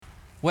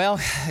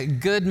Well,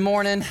 good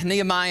morning.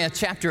 Nehemiah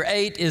chapter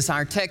 8 is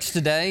our text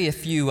today.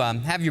 If you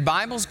have your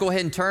Bibles, go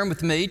ahead and turn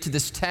with me to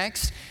this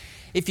text.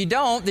 If you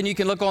don't, then you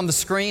can look on the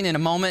screen in a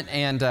moment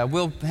and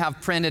we'll have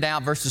printed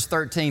out verses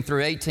 13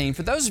 through 18.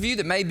 For those of you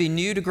that may be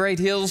new to Great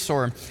Hills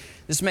or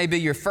this may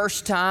be your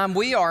first time,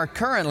 we are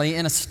currently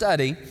in a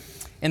study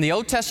in the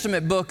Old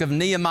Testament book of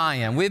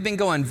Nehemiah. We've been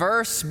going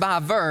verse by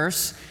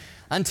verse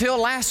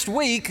until last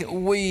week.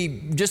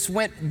 We just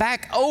went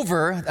back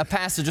over a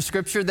passage of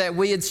Scripture that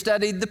we had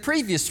studied the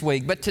previous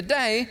week. But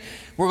today,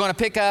 we're going to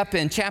pick up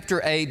in chapter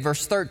 8,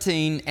 verse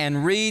 13,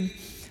 and read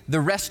the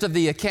rest of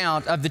the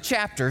account of the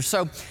chapter.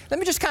 So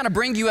let me just kind of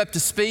bring you up to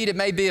speed. It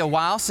may be a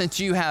while since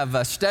you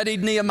have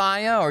studied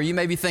Nehemiah, or you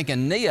may be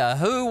thinking, Nia,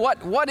 who?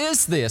 What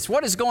is this?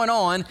 What is going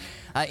on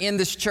in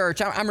this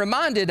church? I'm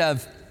reminded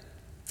of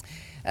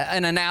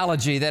an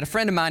analogy that a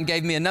friend of mine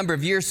gave me a number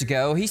of years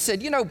ago. He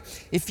said,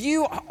 if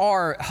you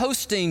are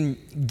hosting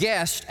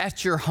guests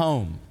at your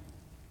home,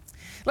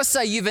 let's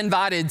say you've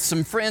invited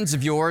some friends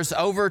of yours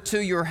over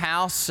to your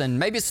house, and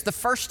maybe it's the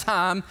first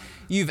time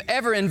you've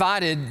ever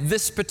invited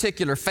this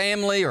particular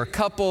family or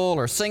couple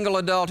or single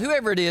adult,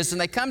 whoever it is,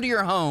 and they come to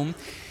your home,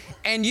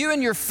 and you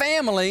and your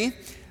family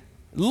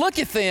look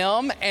at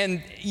them,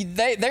 and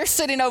they're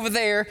sitting over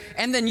there,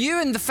 and then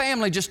you and the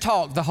family just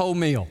talk the whole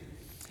meal.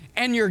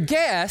 And your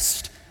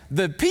guest,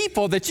 the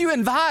people that you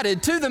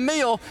invited to the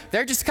meal,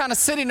 they're just kind of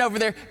sitting over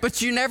there,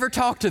 but you never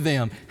talk to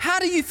them. How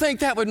do you think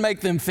that would make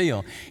them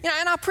feel?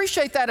 And I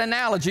appreciate that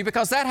analogy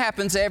because that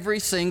happens every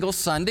single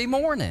Sunday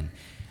morning.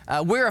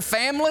 We're a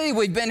family.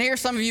 We've been here.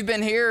 Some of you have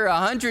been here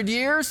 100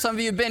 years. Some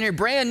of you have been here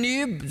brand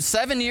new,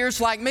 7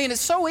 years like me. And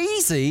it's so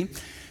easy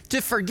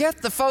to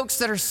forget the folks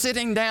that are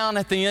sitting down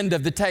at the end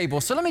of the table.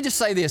 So let me just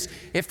say this.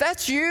 If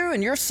that's you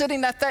and you're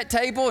sitting at that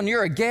table and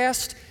you're a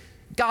guest,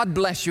 God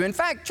bless you. In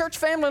fact, church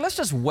family, let's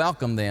just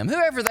welcome them.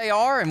 Whoever they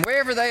are and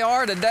wherever they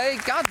are today,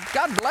 God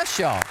bless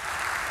y'all.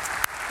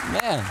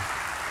 Amen.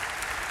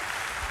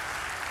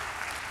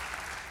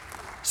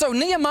 So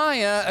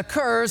Nehemiah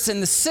occurs in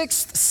the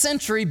 6th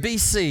century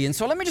BC. And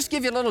so let me just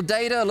give you a little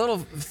data, a little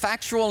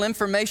factual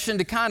information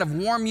to kind of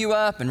warm you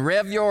up and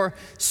rev your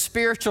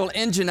spiritual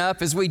engine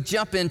up as we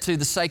jump into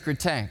the sacred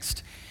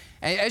text.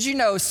 As you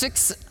know,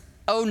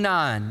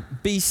 609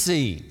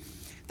 BC,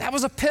 that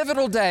was a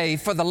pivotal day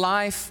for the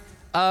life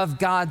of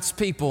God's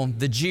people,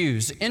 the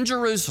Jews. In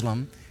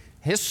Jerusalem,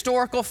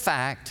 historical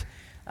fact,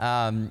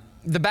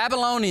 the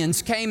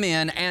Babylonians came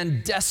in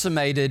and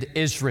decimated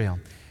Israel.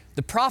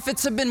 The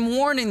prophets have been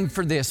warning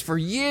for this for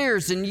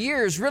years and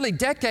years, really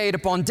decade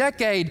upon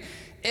decade.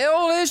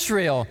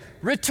 Israel,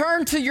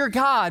 return to your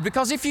God,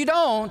 because if you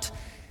don't,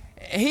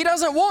 He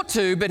doesn't want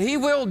to, but He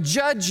will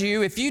judge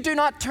you if you do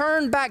not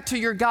turn back to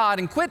your God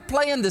and quit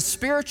playing the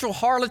spiritual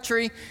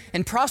harlotry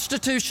and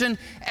prostitution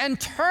and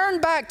turn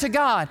back to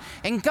God.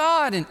 And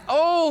God, and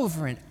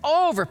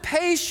over,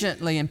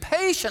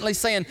 patiently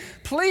saying,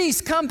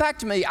 please come back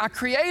to me. I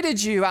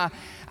created you.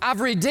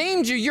 I've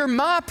redeemed you. You're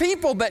my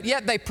people. But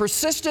yet they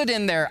persisted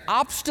in their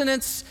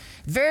obstinance,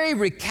 very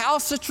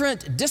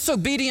recalcitrant,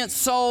 disobedient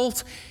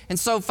souls. And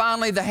so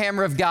finally the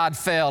hammer of God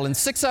fell. In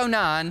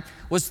 609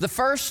 was the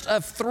first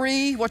of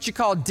 3 what you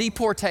call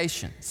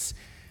deportations.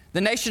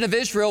 The nation of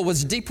Israel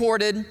was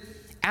deported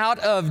out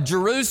of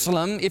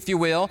Jerusalem, if you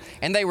will,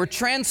 and they were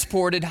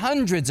transported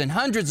hundreds and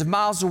hundreds of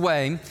miles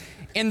away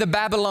in the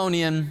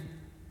Babylonian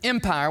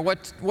Empire,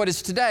 what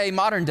is today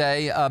modern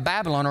day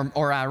Babylon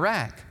or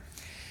Iraq.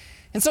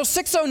 And so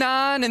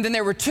 609, and then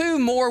there were 2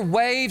 more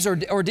waves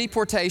or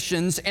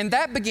deportations, and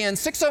that began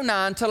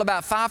 609 till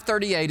about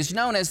 538, is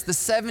known as the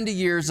 70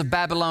 years of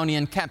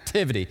Babylonian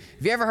captivity.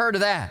 Have you ever heard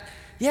of that?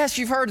 Yes,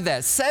 you've heard of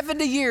that.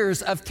 70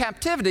 years of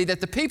captivity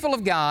that the people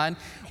of God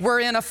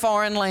were in a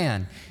foreign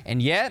land. And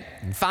yet,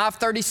 in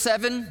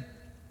 537,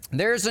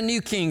 there's a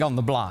new king on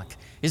the block.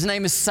 His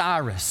name is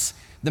Cyrus.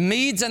 The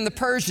Medes and the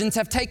Persians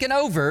have taken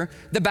over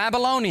the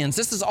Babylonians.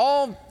 This is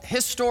all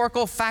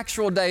historical,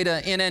 factual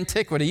data in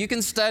antiquity. You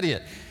can study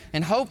it.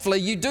 And hopefully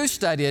you do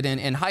study it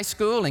in high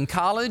school, in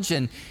college.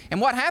 And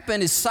what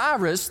happened is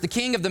Cyrus, the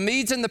king of the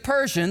Medes and the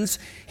Persians,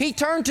 he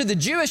turned to the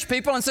Jewish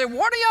people and said,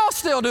 what are y'all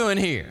still doing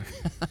here?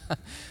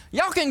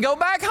 Y'all can go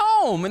back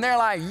home. And they're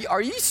like,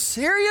 are you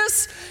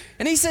serious?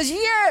 And he says,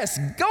 yes,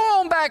 go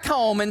on back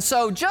home. And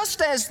so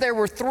just as there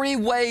were 3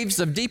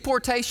 waves of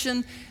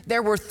deportation,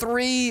 there were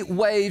 3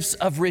 waves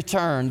of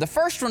return. The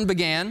first one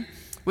began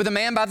with a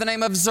man by the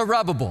name of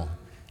Zerubbabel.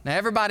 Now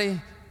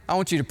everybody, I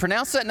want you to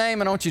pronounce that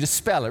name and I want you to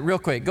spell it real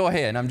quick. Go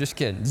ahead, I'm just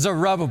kidding.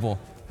 Zerubbabel.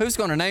 Who's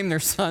going to name their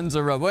son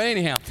Zerubbabel?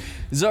 Anyhow,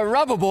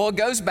 Zerubbabel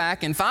goes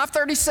back in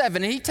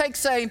 537 and he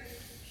takes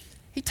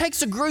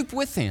a group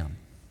with him.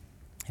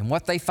 And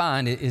what they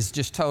find is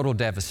just total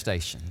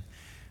devastation.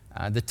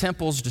 The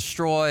temple's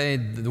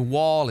destroyed, the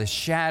wall is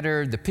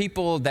shattered, the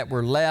people that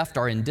were left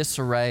are in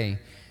disarray.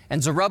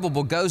 And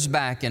Zerubbabel goes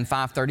back in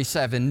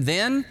 537.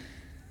 Then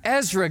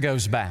Ezra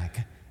goes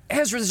back.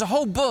 Ezra, there's a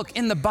whole book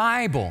in the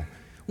Bible,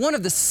 one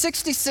of the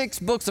 66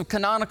 books of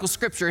canonical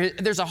scripture.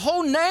 There's a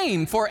whole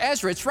name for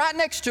Ezra. It's right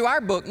next to our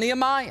book,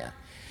 Nehemiah.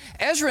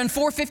 Ezra in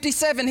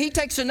 457, he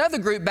takes another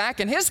group back,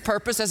 and his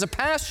purpose as a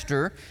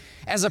pastor,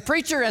 as a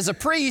preacher, as a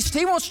priest,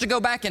 he wants to go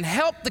back and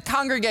help the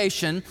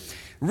congregation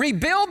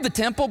rebuild the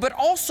temple, but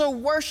also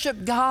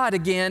worship God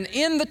again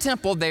in the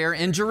temple there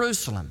in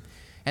Jerusalem.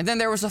 And then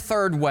there was a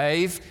third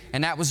wave,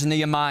 and that was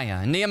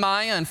Nehemiah.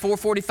 Nehemiah in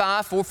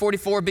 445,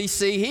 444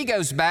 BC, he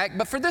goes back,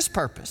 but for this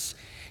purpose.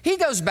 He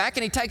goes back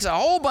and he takes a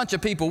whole bunch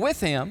of people with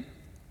him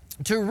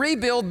to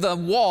rebuild the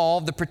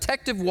wall, the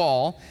protective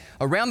wall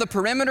around the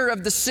perimeter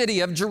of the city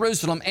of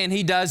Jerusalem, and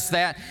he does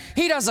that.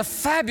 He does a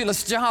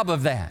fabulous job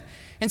of that.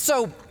 And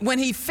so when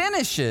he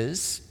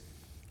finishes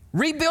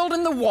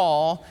rebuilding the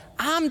wall,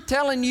 I'm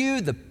telling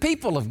you, the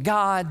people of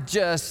God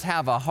just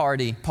have a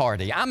hearty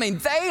party. I mean,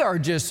 they are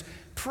just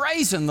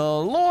praising the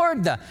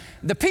Lord.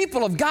 The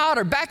people of God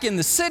are back in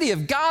the city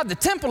of God. The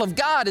temple of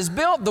God is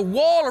built. The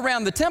wall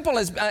around the temple,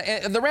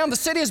 around the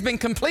city has been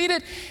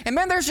completed. And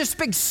man, there's just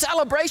big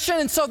celebration.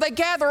 And so they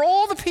gather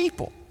all the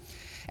people.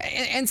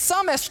 And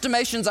some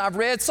estimations I've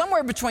read,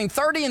 somewhere between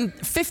 30 and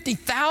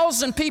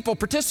 50,000 people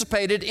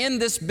participated in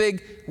this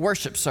big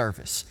worship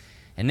service.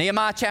 In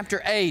Nehemiah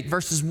chapter 8,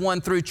 verses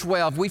 1 through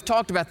 12, we've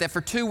talked about that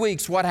for 2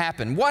 weeks. What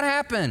happened? What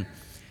happened?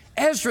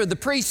 Ezra, the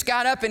priest,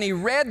 got up and he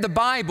read the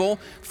Bible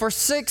for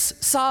 6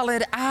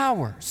 solid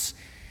hours.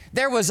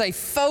 There was a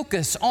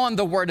focus on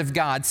the Word of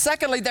God.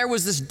 Secondly, there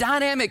was this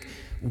dynamic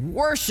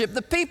worship.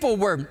 The people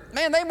were,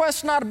 man, they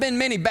must not have been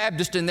many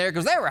Baptists in there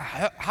because they were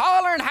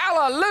hollering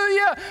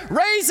hallelujah,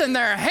 raising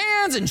their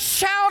hands and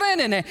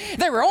shouting, and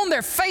they were on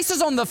their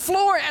faces on the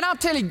floor. And I'll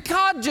tell you,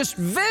 God just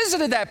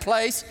visited that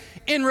place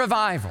in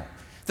revival.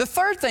 The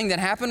third thing that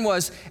happened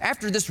was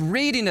after this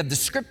reading of the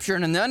Scripture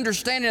and the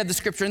understanding of the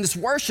Scripture and this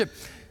worship,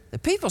 the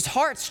people's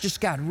hearts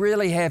just got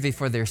really heavy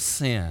for their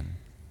sin.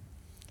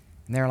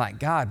 And they're like,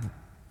 God,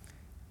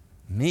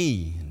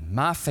 me and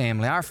my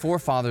family, our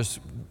forefathers,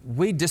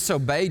 we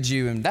disobeyed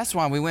you, and that's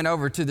why we went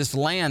over to this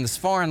land, this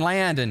foreign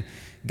land, and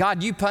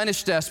God, you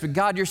punished us, but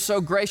God, you're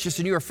so gracious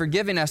and you are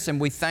forgiving us, and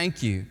we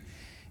thank you.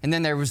 And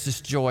then there was this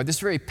joy, this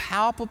very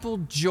palpable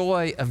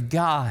joy of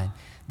God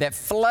that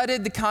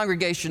flooded the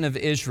congregation of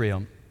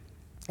Israel.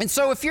 And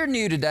so if you're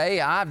new today,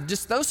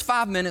 those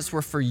 5 minutes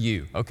were for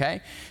you,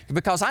 okay?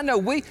 Because I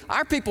know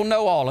our people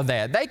know all of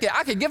that.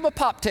 I could give them a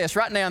pop test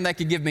right now and they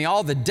could give me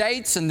all the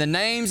dates and the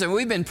names, and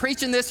we've been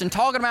preaching this and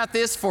talking about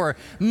this for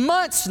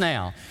months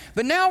now.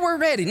 But now we're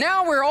ready.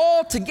 Now we're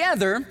all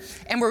together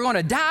and we're going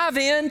to dive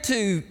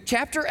into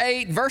chapter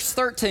 8, verse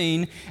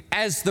 13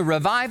 as the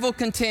revival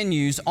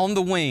continues on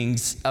the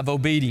wings of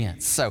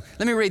obedience. So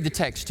let me read the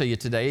text to you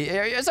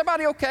today. Is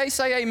everybody okay?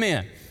 Say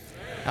amen.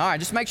 All right,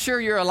 just make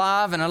sure you're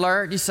alive and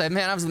alert. You say,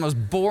 man, that was the most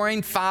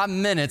boring 5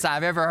 minutes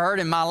I've ever heard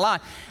in my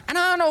life. And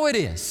I know it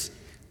is.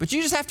 But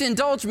you just have to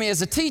indulge me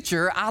as a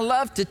teacher. I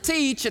love to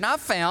teach, and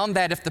I've found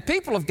that if the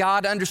people of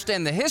God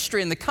understand the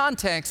history and the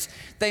context,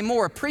 they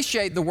more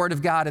appreciate the Word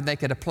of God and they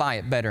could apply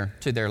it better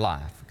to their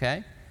life,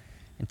 okay?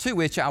 And to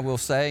which I will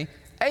say,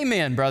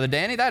 amen, Brother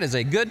Danny. That is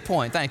a good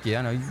point. Thank you.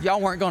 I know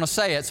y'all weren't going to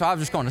say it, so I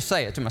was just going to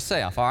say it to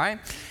myself, all right?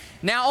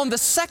 Now, on the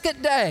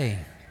second day,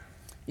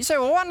 you say,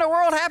 well, what in the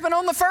world happened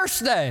on the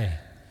first day?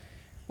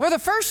 Well, the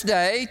first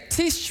day,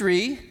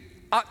 Tishri,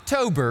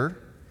 October,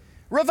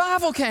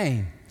 revival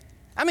came.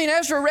 I mean,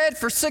 Ezra read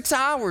for 6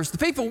 hours. The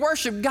people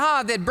worshiped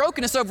God. They had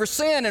brokenness over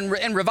sin,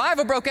 and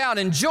revival broke out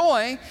in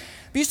joy.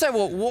 But you say,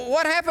 well,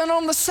 what happened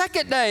on the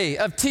second day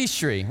of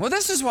Tishri? Well,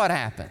 this is what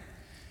happened.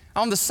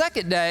 On the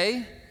second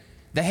day,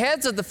 the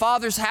heads of the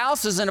fathers'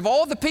 houses and of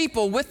all the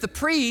people with the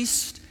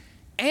priest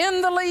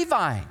and the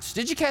Levites.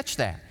 Did you catch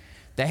that?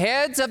 The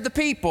heads of the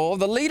people,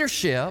 the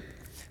leadership,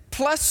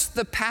 plus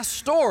the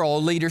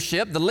pastoral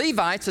leadership, the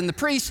Levites and the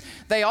priests,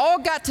 they all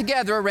got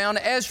together around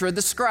Ezra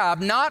the scribe,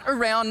 not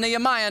around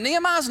Nehemiah.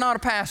 Nehemiah's not a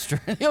pastor.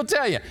 He'll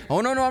tell you,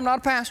 oh, no, I'm not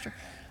a pastor.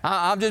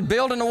 I'm just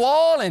building the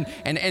wall, and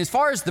as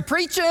far as the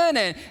preaching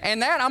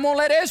and that, I'm going to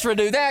let Ezra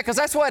do that because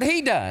that's what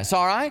he does,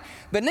 all right?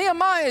 But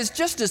Nehemiah is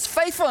just as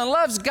faithful and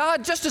loves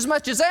God just as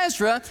much as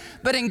Ezra,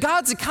 but in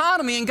God's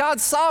economy and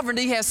God's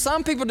sovereignty, He has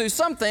some people do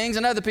some things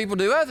and other people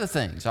do other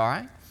things, all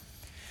right?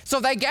 So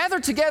they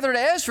gathered together to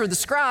Ezra the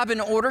scribe in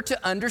order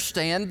to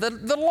understand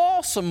the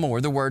law some more,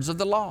 the words of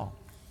the law.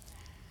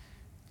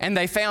 And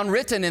they found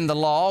written in the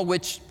law,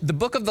 which the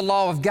book of the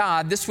law of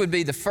God, this would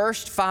be the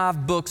first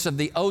 5 books of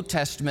the Old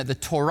Testament, the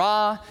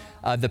Torah,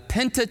 the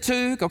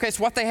Pentateuch. Okay,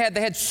 so what they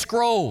had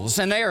scrolls,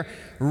 and they are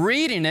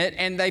reading it,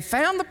 and they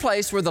found the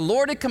place where the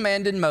Lord had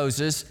commanded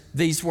Moses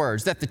these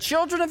words, that the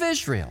children of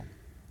Israel,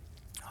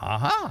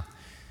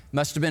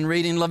 must have been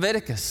reading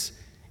Leviticus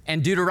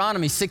and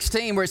Deuteronomy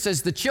 16, where it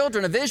says the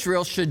children of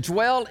Israel should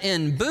dwell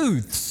in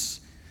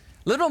booths,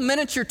 little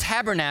miniature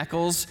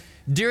tabernacles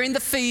during the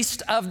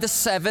feast of the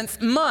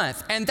 7th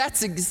month. And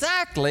that's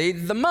exactly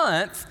the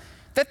month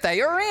that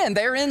they are in.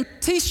 They're in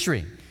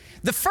Tishri.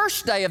 The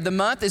first day of the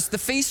month is the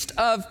Feast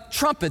of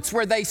Trumpets,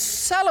 where they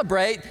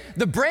celebrate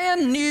the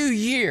brand new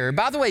year.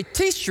 By the way,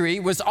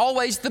 Tishri was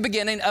always the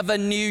beginning of a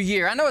new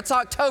year. I know it's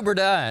October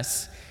to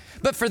us,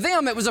 But for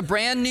them, it was a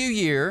brand new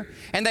year,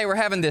 and they were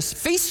having this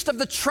Feast of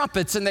the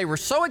Trumpets, and they were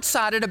so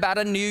excited about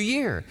a new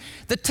year.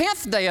 The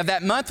 10th day of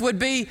that month would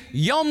be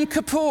Yom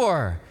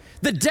Kippur,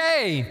 the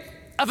Day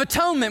of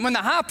Atonement, when the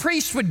high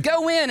priest would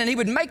go in and he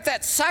would make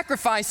that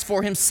sacrifice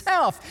for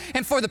himself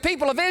and for the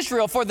people of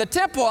Israel, for the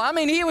temple. I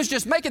mean, he was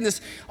just making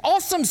this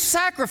awesome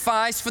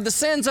sacrifice for the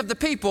sins of the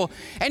people.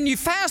 And you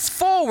fast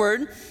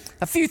forward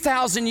a few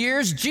thousand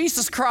years,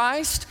 Jesus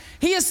Christ,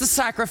 He is the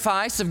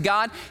sacrifice of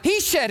God. He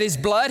shed His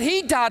blood.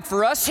 He died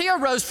for us. He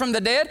arose from the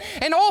dead.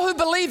 And all who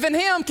believe in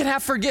Him can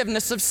have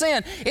forgiveness of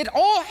sin. It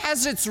all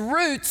has its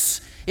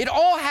roots. It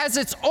all has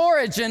its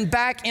origin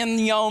back in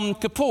Yom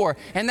Kippur.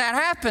 And that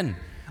happened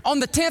on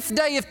the 10th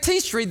day of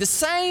Tishri, the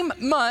same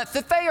month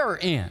that they are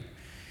in.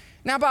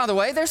 Now, by the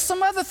way, there's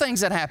some other things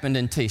that happened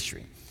in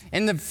Tishri.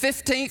 In the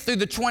 15th through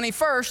the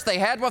 21st, they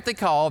had what they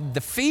called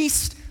the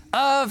Feast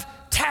of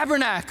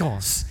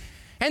Tabernacles.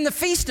 And the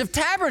Feast of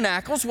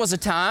Tabernacles was a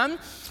time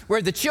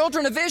where the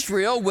children of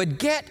Israel would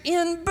get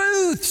in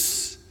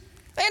booths.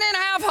 They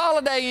didn't have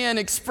Holiday Inn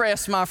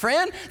Express, my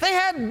friend. They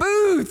had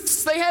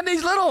booths. They had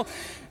these little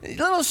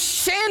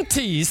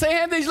shanties. They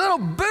had these little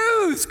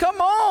booths.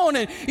 Come on.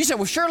 And you said,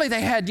 well, surely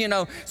they had,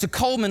 it's a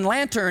Coleman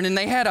lantern, and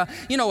they had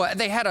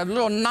they had a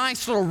little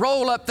nice little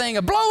roll-up thing,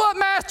 a blow-up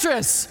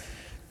mattress.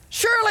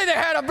 Surely they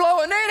had a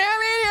blow-up. They didn't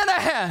have any of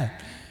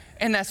that.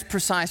 And that's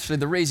precisely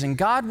the reason.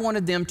 God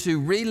wanted them to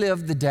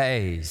relive the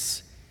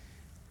days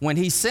when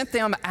He sent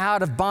them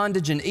out of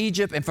bondage in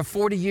Egypt, and for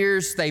 40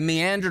 years they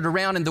meandered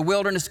around in the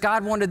wilderness.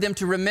 God wanted them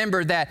to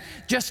remember that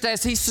just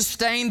as He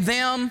sustained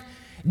them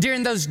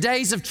during those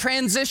days of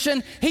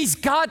transition, He's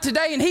God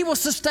today, and He will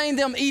sustain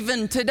them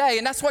even today.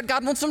 And that's what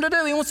God wants them to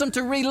do. He wants them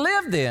to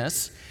relive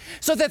this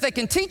so that they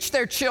can teach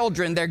their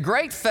children their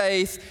great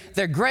faith,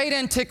 their great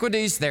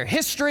antiquities, their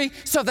history,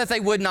 so that they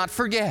would not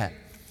forget.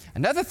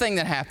 Another thing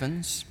that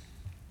happens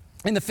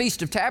in the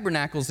Feast of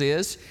Tabernacles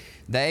is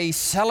they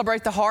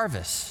celebrate the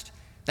harvest.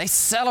 They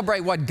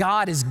celebrate what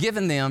God has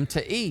given them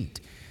to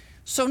eat.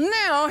 So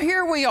now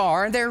here we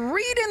are. They're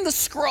reading the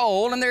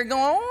scroll, and they're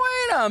going,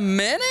 wait a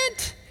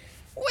minute.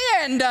 We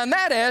hadn't done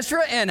that,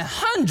 Ezra, in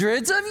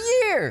hundreds of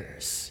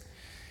years.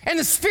 And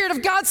the Spirit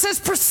of God says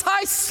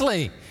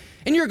precisely,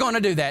 and you're going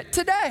to do that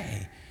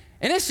today.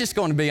 And it's just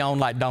going to be on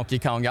like Donkey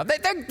Kong, y'all. They're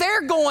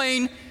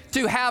going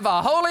to have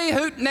a holy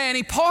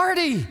hootenanny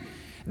party.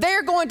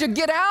 They're going to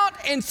get out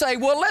and say,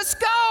 well, let's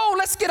go.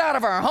 Let's get out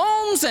of our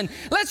homes and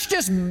let's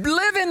just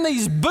live in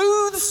these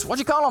booths. What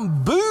do you call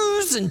them?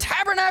 Booths and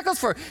tabernacles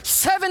for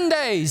 7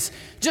 days,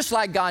 just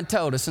like God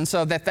told us. And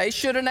so that they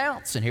should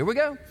announce, and here we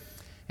go.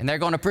 And they're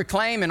going to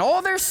proclaim in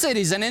all their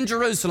cities and in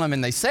Jerusalem.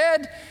 And they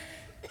said,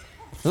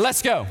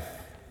 let's go.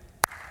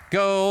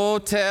 Go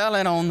tell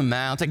it on the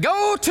mountain.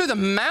 Go to the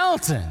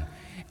mountain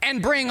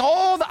and bring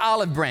all the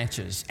olive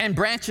branches and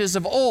branches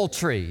of oil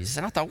trees.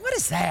 And I thought, what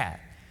is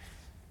that?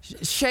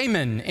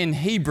 Shaman in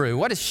Hebrew.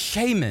 What is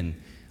shaman?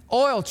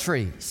 Oil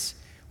trees.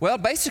 Well,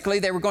 basically,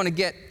 they were going to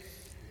get,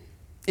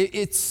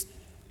 it's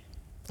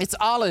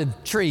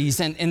olive trees.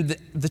 And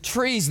the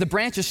trees, the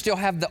branches still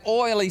have the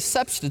oily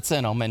substance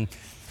in them. And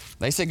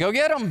they said, go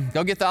get them.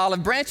 Go get the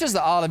olive branches,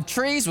 the olive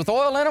trees with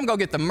oil in them. Go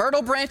get the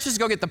myrtle branches.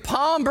 Go get the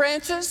palm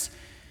branches.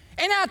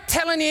 And not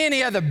telling you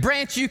any other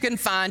branch you can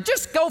find.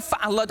 Just go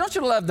find. Don't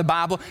you love the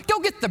Bible? Go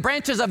get the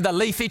branches of the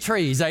leafy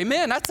trees.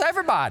 Amen. That's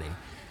everybody.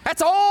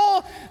 That's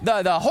all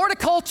the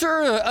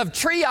horticulture of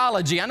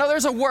treeology. I know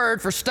there's a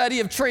word for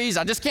study of trees.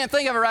 I just can't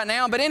think of it right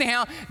now. But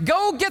anyhow,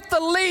 go get the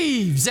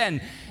leaves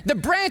and the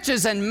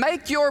branches and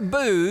make your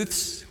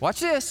booths, watch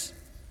this,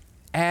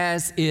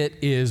 as it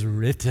is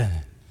written.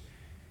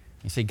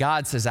 You see,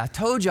 God says, I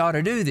told y'all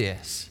to do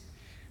this,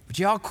 but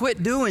y'all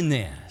quit doing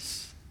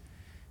this.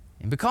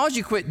 And because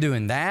you quit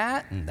doing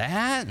that and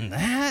that and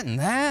that and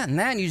that and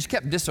that, and you just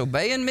kept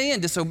disobeying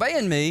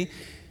me,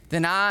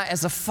 then I,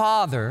 as a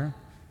father,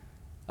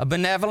 a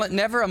benevolent,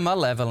 never a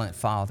malevolent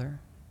father,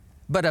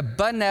 but a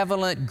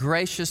benevolent,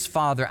 gracious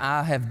father,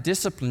 I have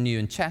disciplined you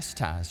and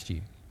chastised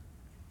you.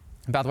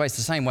 And by the way, it's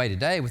the same way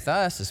today with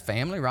us as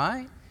family,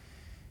 right?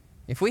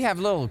 If we have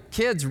little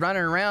kids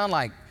running around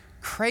like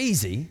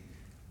crazy,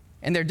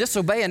 and they're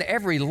disobeying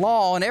every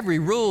law and every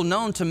rule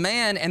known to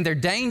man, and they're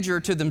danger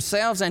to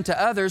themselves and to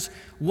others,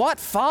 what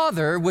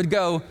father would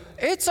go,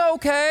 it's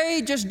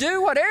okay, just do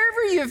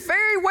whatever you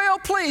very well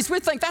please? We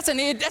think that's an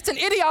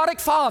idiotic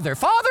father.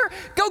 Father,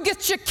 go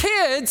get your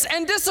kids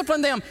and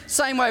discipline them.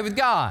 Same way with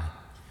God.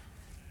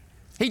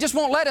 He just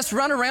won't let us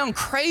run around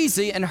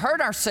crazy and hurt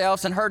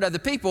ourselves and hurt other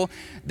people.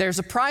 There's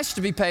a price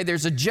to be paid.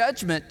 There's a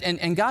judgment,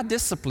 and God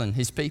disciplined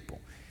His people.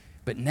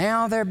 But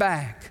now they're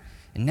back.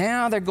 And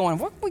now they're going,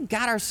 what, we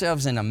got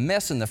ourselves in a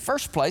mess in the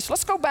first place.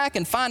 Let's go back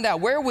and find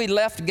out where we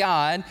left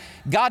God.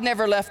 God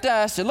never left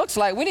us. It looks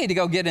like we need to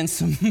go get in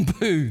some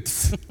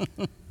booths.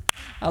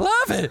 I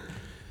love it.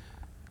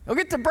 Go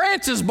get the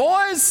branches,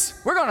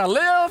 boys. We're going to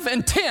live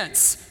in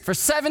tents for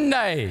 7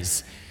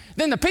 days.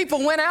 Then the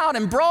people went out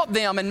and brought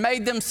them and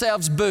made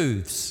themselves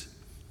booths,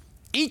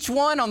 each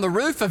one on the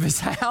roof of his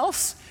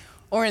house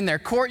or in their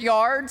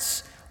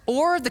courtyards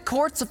or the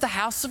courts of the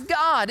house of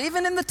God,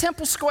 even in the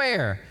temple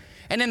square,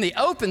 and in the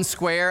open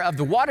square of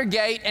the water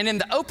gate, and in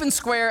the open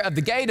square of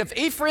the gate of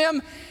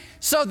Ephraim.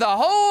 So the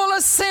whole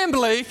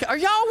assembly, are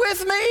y'all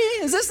with me?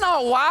 Is this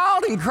not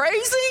wild and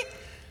crazy?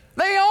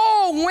 They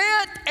all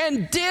went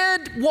and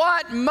did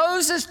what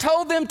Moses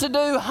told them to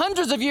do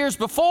hundreds of years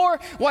before,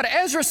 what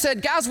Ezra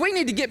said, guys, we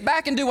need to get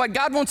back and do what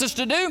God wants us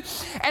to do.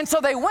 And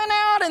so they went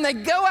out and they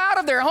go out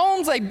of their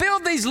homes, they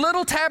build these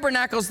little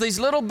tabernacles, these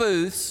little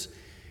booths,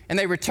 and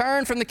they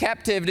returned from the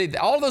captivity.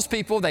 All those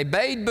people, they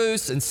made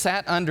booths and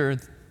sat under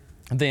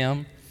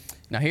them.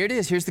 Now here it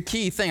is, here's the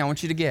key thing I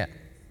want you to get.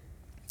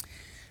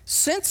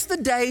 Since the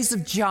days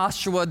of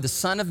Joshua, the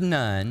son of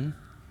Nun,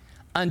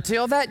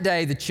 until that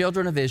day, the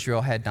children of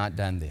Israel had not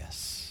done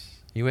this.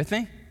 You with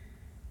me?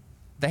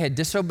 They had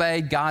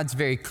disobeyed God's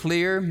very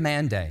clear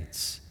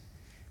mandates,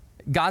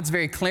 God's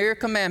very clear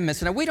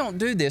commandments. Now, we don't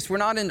do this. We're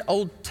not in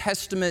Old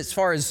Testament as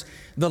far as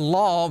the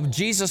law.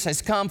 Jesus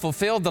has come,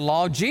 fulfilled the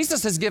law.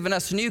 Jesus has given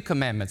us new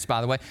commandments,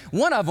 by the way.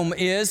 One of them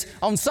is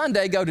on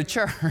Sunday, go to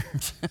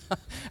church.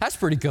 That's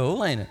pretty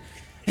cool, ain't it?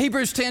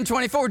 Hebrews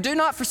 10:24, do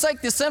not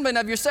forsake the assembling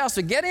of yourselves.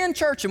 So get in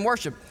church and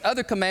worship.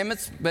 Other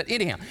commandments, but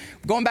anyhow,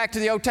 going back to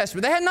the Old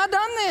Testament, they had not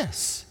done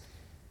this.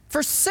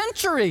 For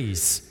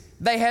centuries,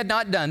 they had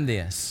not done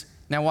this.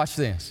 Now watch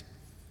this.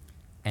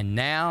 And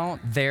now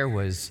there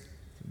was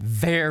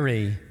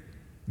very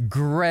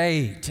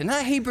great, and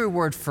that Hebrew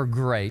word for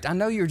great, I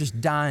know you're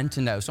just dying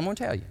to know, so I'm going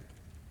to tell you.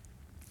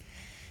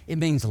 It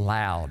means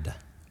loud,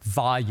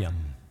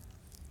 volume,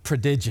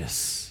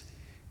 prodigious.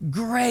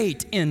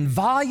 Great in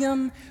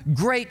volume,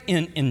 great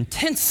in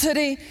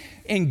intensity,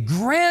 in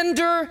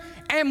grandeur,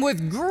 and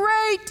with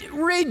great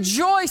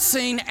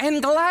rejoicing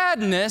and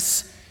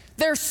gladness.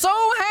 They're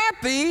so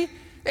happy.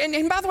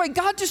 And by the way,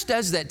 God just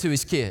does that to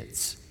His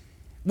kids.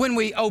 When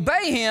we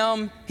obey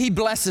Him, He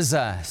blesses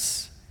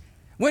us.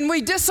 When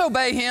we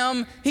disobey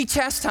Him, He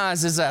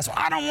chastises us. Well,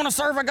 I don't want to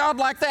serve a God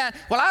like that.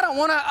 Well, I don't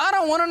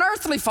want an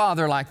earthly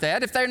father like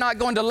that if they're not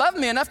going to love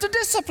me enough to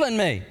discipline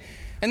me.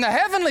 And the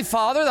Heavenly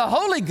Father, the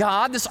Holy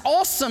God, this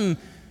awesome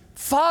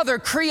Father,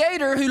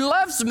 Creator who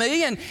loves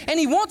me and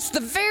He wants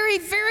the very,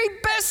 very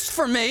best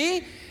for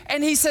me.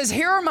 And He says,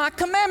 here are my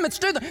commandments,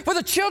 do them. Well,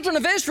 the children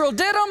of Israel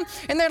did them,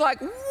 and they're like,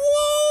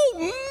 whoa,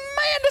 man,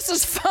 this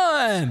is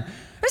fun.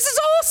 This is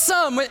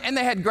awesome. And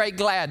they had great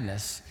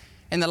gladness.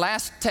 And the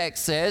last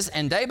text says,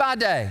 and day by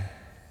day,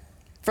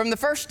 from the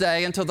first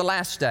day until the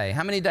last day.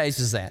 How many days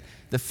is that?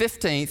 The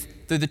 15th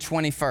through the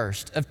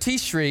 21st of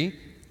Tishri,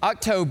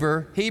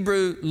 October,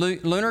 Hebrew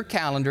lunar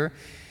calendar.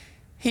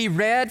 He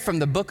read from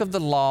the book of the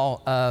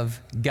law of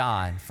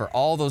God for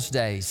all those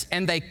days.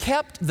 And they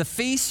kept the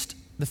Feast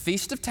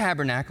of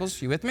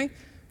Tabernacles, you with me?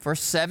 For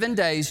 7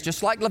 days,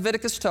 just like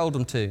Leviticus told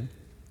them to.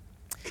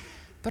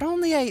 But on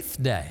the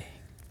 8th day,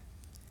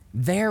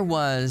 there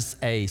was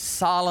a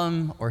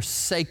solemn or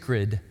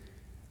sacred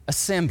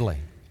assembly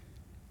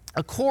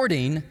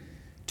according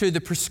to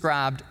the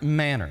prescribed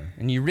manner.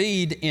 And you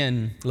read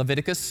in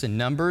Leviticus and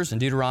Numbers and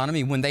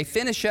Deuteronomy, when they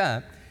finish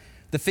up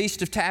the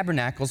Feast of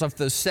Tabernacles of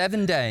those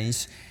 7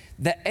 days,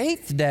 the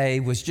 8th day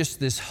was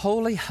just this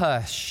holy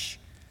hush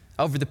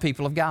over the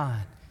people of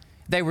God.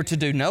 They were to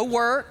do no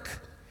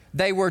work.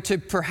 They were to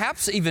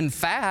perhaps even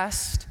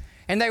fast.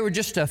 And they were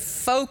just to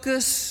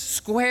focus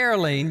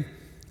squarely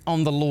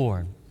on the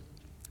Lord.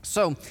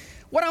 So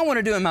what I want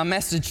to do in my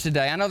message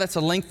today, I know that's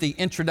a lengthy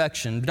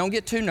introduction, but don't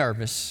get too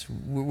nervous.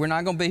 We're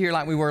not going to be here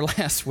like we were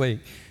last week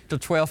till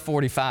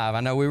 12:45.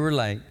 I know we were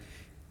late,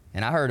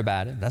 and I heard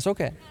about it. That's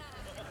okay.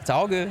 It's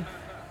all good.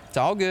 It's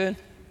all good.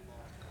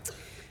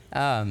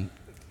 We're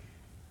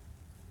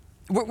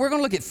going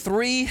to look at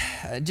 3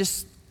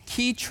 just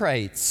key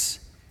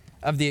traits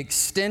of the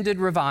extended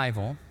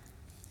revival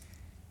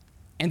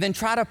and then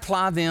try to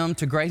apply them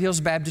to Great Hills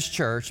Baptist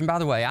Church. And by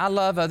the way, I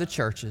love other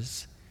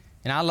churches.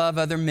 And I love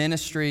other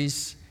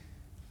ministries,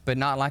 but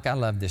not like I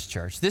love this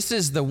church. This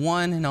is the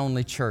one and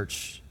only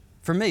church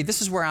for me.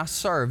 This is where I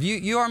serve.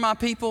 You are my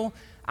people.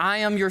 I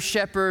am your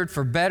shepherd,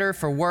 for better,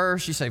 for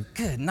worse. You say,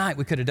 good night,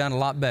 we could have done a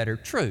lot better.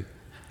 True.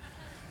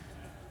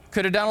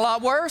 Could have done a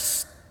lot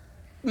worse?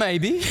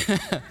 Maybe.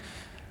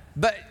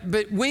 But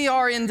we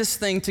are in this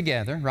thing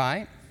together,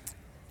 right?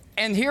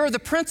 And here are the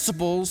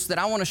principles that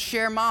I want to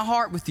share my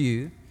heart with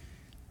you,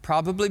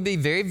 probably be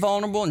very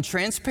vulnerable and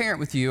transparent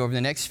with you over the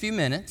next few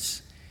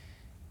minutes,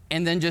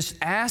 and then just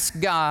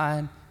ask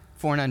God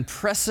for an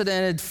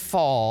unprecedented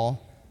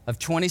fall of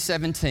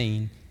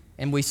 2017,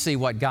 and we see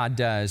what God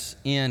does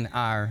in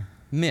our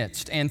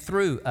midst and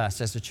through us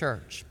as a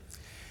church.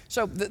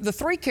 So the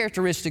 3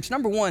 characteristics,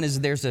 number 1 is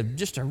there's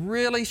just a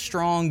really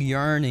strong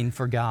yearning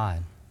for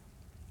God.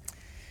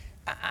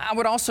 I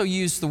would also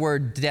use the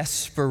word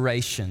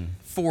desperation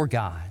for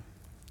God,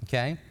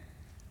 okay?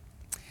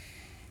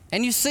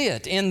 And you see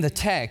it in the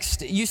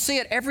text. You see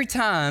it every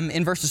time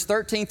in verses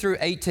 13 through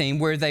 18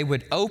 where they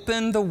would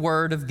open the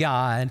Word of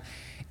God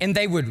and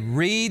they would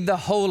read the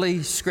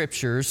Holy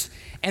Scriptures,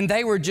 and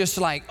they were just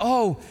like,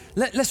 oh,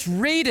 let's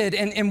read it.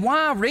 And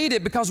why read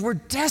it? Because we're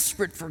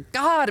desperate for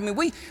God. I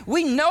mean,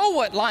 we know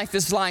what life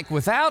is like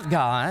without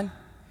God.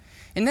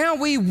 And now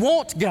we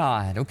want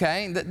God,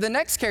 okay? The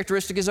next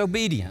characteristic is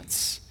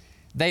obedience.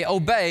 They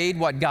obeyed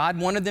what God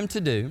wanted them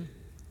to do.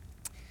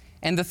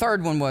 And the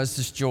third one was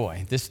this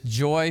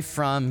joy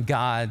from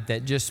God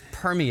that just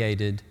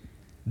permeated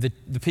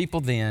the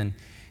people then.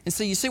 And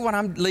so you see what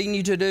I'm leading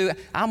you to do?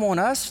 I want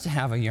us to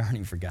have a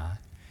yearning for God.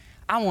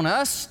 I want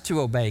us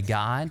to obey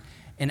God.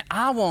 And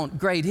I want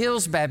Great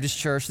Hills Baptist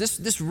Church,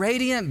 this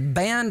radiant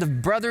band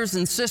of brothers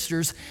and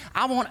sisters,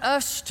 I want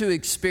us to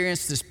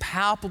experience this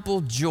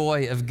palpable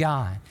joy of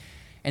God.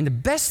 And the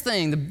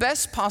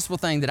best possible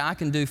thing that I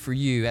can do for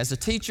you as a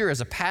teacher, as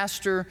a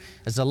pastor,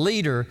 as a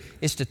leader,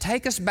 is to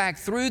take us back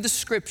through the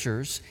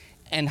Scriptures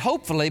and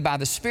hopefully by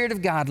the Spirit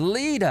of God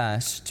lead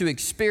us to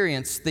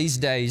experience these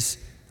days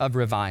of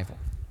revival.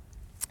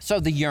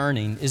 So the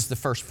yearning is the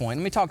first point.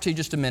 Let me talk to you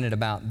just a minute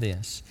about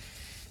this.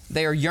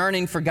 They are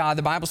yearning for God.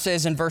 The Bible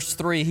says in verse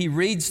 3, he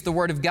reads the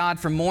Word of God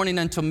from morning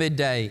until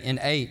midday in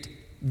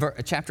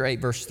chapter 8,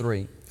 verse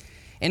 3.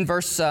 In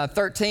verse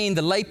 13,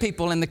 the lay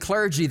people and the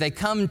clergy, they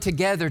come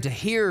together to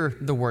hear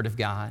the Word of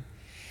God.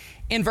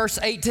 In verse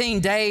 18,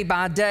 day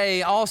by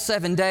day, all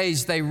 7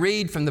 days, they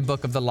read from the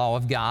book of the law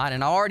of God.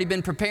 And I've already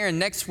been preparing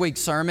next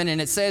week's sermon, and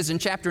it says in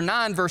chapter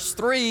 9, verse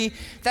 3,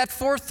 that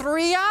for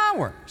 3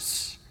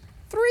 hours,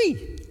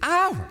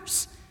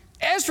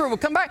 Ezra will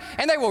come back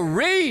and they will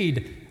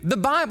read the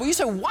Bible. You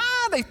say,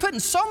 why are they putting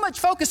so much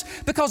focus?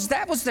 Because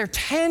that was their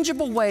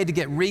tangible way to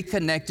get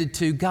reconnected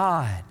to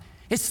God.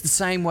 It's the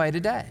same way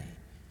today.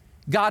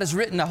 God has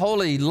written a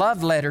holy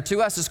love letter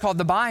to us. It's called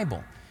the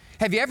Bible.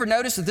 Have you ever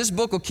noticed that this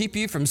book will keep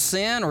you from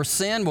sin, or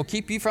sin will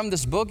keep you from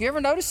this book? You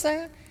ever notice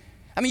that?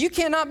 I mean, you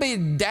cannot be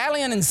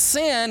dallying in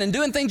sin and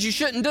doing things you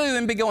shouldn't do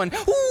and be going,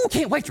 ooh,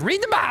 can't wait to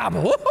read the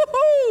Bible.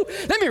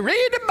 Woo-hoo-hoo. Let me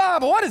read the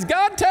Bible. What is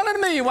God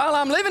telling me while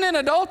I'm living in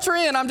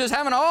adultery and I'm just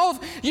having all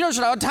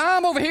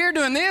time over here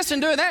doing this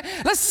and doing that?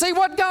 Let's see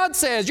what God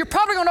says. You're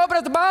probably going to open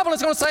up the Bible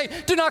and it's going to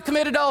say, do not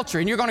commit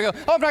adultery. And you're going to go,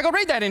 oh, I'm not going to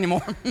read that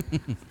anymore.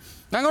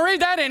 Not going to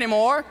read that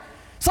anymore.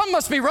 Something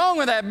must be wrong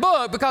with that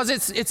book because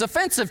it's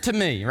offensive to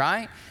me,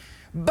 right?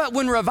 But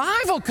when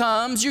revival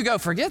comes, you go,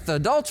 forget the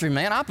adultery,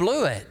 man. I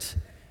blew it.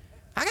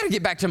 I got to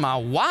get back to my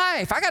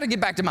wife. I got to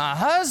get back to my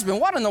husband.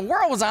 What in the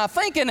world was I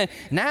thinking? And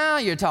now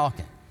you're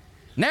talking.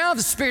 Now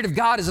the Spirit of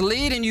God is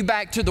leading you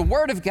back to the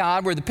Word of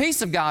God where the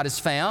peace of God is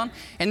found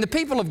and the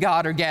people of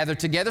God are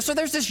gathered together. So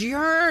there's this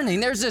yearning.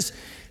 There's this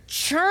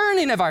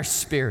churning of our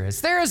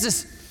spirits. There is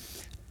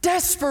this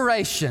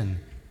desperation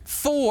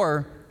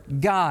for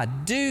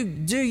God. Do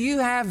you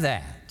have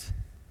that?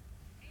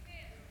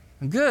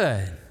 Amen.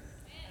 Good. Amen.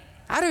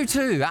 I do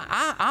too.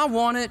 I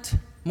want it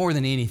more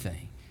than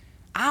anything.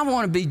 I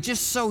want to be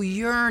just so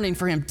yearning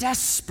for Him,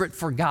 desperate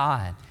for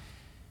God.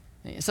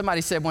 Somebody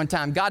said one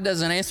time, God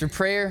doesn't answer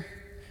prayer,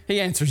 He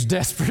answers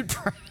desperate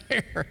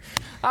prayer.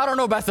 I don't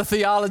know about the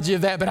theology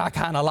of that, but I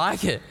kind of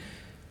like it.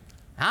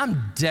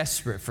 I'm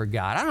desperate for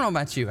God. I don't know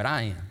about you, but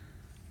I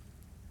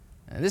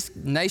am. This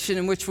nation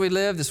in which we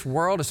live, this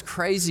world, this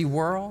crazy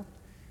world,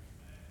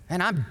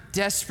 and I'm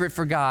desperate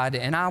for God,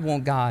 and I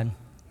want God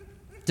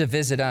to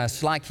visit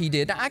us like He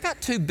did. Now, I got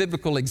 2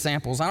 biblical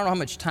examples. I don't know how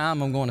much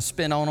time I'm going to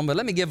spend on them, but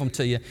let me give them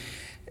to you.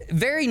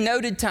 Very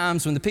noted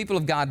times when the people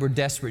of God were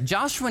desperate.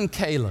 Joshua and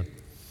Caleb,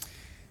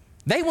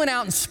 they went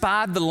out and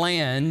spied the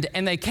land,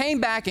 and they came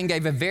back and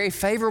gave a very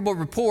favorable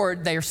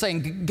report. They are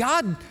saying,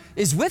 God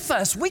is with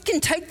us. We can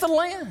take the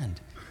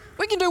land.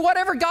 We can do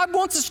whatever God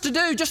wants us to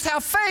do. Just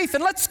have faith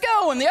and let's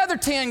go. And the other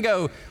 10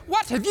 go,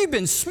 what have you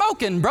been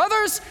smoking,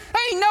 brothers?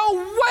 Ain't no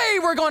way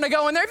we're going to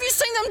go in there. Have you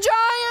seen them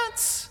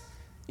giants?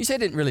 You said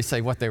it didn't really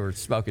say what they were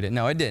smoking.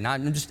 No, it didn't.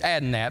 I'm just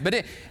adding that.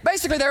 But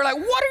basically they were like,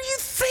 what are you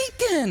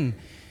thinking?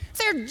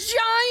 There are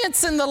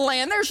giants in the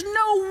land. There's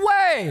no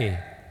way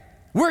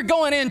we're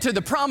going into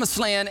the promised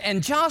land.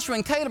 And Joshua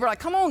and Caleb are like,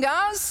 come on,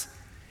 guys.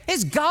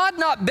 Is God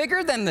not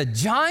bigger than the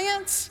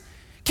giants?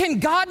 Can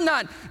God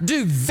not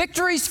do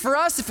victories for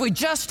us if we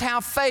just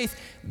have faith?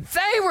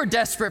 They were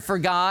desperate for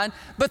God,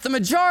 but the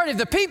majority of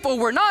the people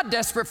were not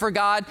desperate for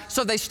God,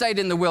 so they stayed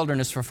in the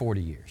wilderness for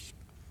 40 years.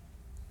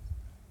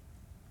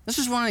 This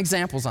is one of the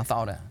examples I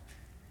thought of.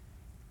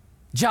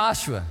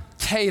 Joshua,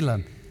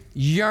 Caleb,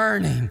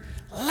 yearning.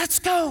 Let's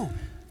go.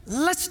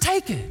 Let's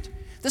take it.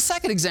 The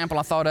second example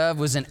I thought of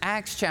was in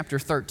Acts chapter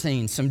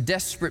 13, some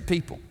desperate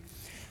people.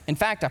 In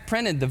fact, I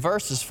printed the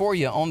verses for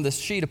you on this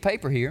sheet of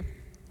paper here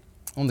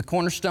on the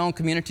Cornerstone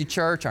Community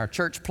Church, our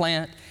church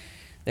plant,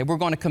 that we're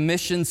going to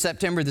commission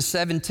September the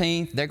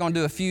 17th. They're going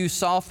to do a few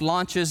soft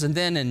launches, and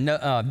then in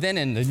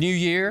the new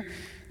year,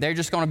 they're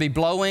just going to be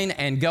blowing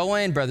and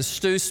going. Brother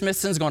Stu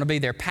Smithson's going to be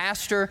their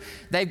pastor.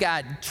 They've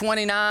got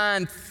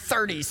 29,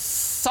 30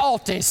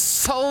 salty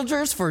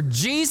soldiers for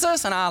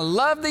Jesus, and I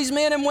love these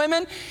men and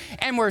women,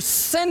 and we're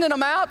sending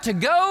them out to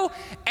go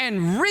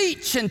and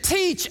reach and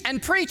teach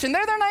and preach, and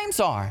there their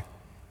names are.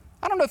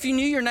 I don't know if you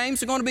knew your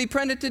names are going to be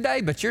printed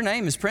today, but your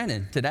name is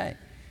printed today.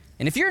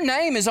 And if your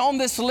name is on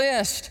this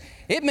list,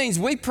 it means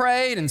we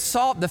prayed and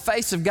sought the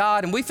face of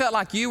God, and we felt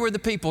like you were the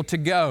people to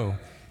go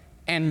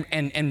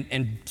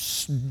and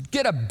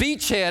get a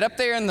beachhead up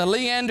there in the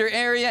Leander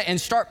area and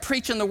start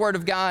preaching the Word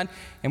of God,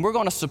 and we're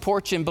going to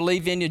support you and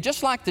believe in you,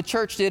 just like the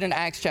church did in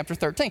Acts chapter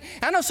 13.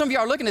 I know some of you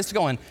are looking at this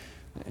going,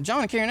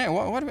 John and Karen,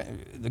 what about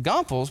the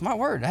Gumpels? My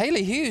word,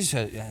 Haley Hughes,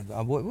 what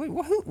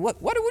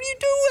are you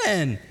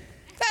doing?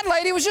 That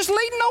lady was just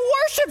leading a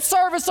worship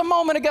service a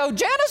moment ago.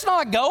 Janet's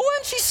not going,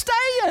 she's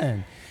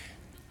staying.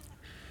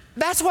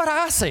 That's what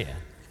I said.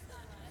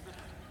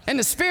 And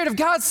the Spirit of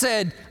God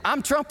said,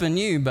 I'm trumping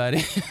you,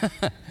 buddy.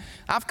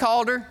 I've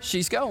called her,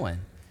 she's going.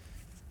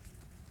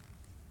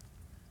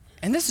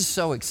 And this is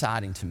so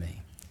exciting to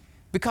me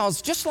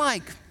because just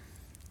like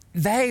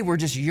they were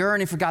just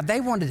yearning for God,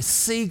 they wanted to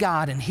see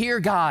God and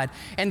hear God.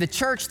 And the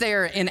church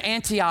there in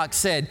Antioch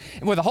said,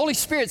 well, the Holy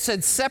Spirit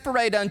said,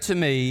 separate unto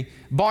me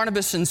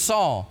Barnabas and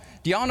Saul.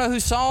 Do y'all know who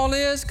Saul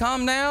is?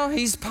 Come now,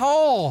 he's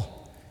Paul.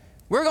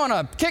 We're going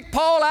to kick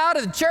Paul out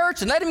of the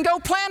church and let him go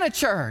plant a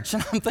church.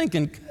 And I'm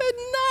thinking, good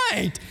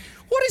night.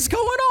 What is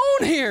going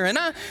on here?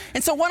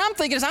 And so what I'm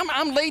thinking is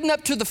I'm leading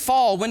up to the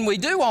fall when we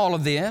do all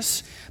of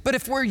this. But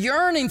if we're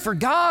yearning for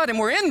God and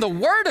we're in the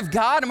Word of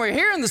God and we're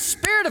hearing the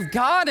Spirit of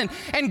God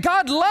and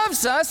God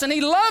loves us and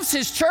He loves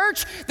His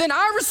church, then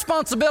our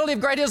responsibility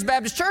of Great Hills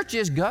Baptist Church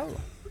is go.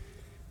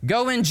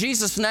 Go in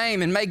Jesus'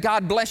 name and may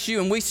God bless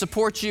you, and we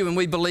support you and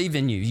we believe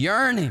in you.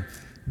 Yearning,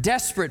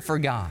 desperate for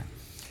God.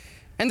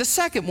 And the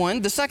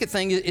second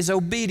thing is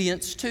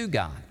obedience to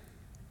God.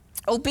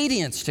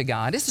 Obedience to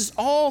God. This is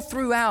all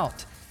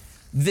throughout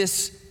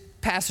this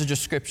passage of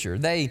Scripture.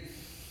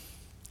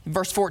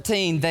 Verse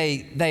 14,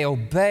 they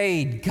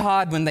obeyed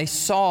God when they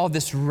saw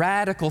this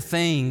radical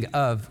thing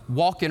of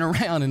walking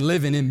around and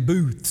living in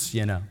booths,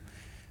 you know.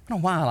 I don't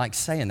know why I like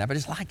saying that, but I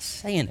just like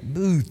saying it.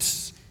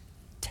 Booths,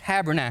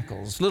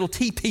 tabernacles, little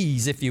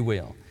teepees, if you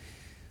will.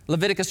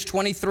 Leviticus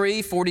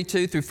 23,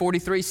 42 through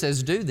 43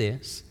 says, do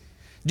this.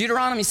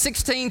 Deuteronomy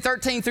 16,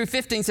 13 through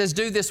 15 says,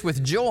 do this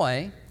with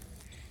joy.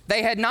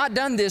 They had not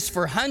done this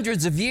for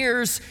hundreds of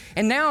years,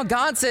 and now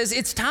God says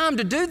it's time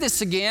to do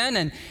this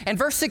again. And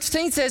verse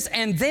 16 says,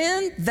 and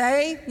then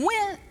they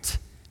went.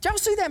 Did y'all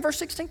see that in verse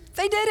 16?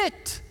 They did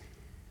it.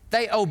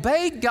 They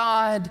obeyed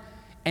God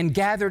and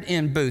gathered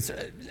in booths.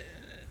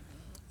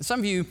 Some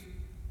of you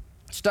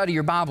study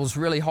your Bibles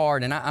really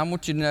hard, and I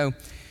want you to know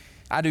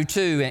I do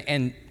too.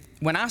 And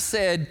when I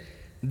said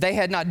they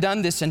had not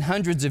done this in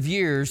hundreds of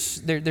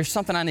years, there's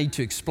something I need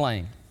to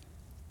explain.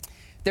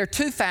 There are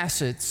two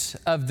facets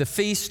of the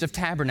Feast of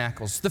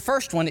Tabernacles. The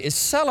first one is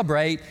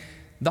celebrate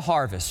the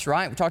harvest,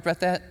 right? We talked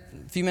about that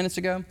a few minutes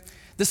ago.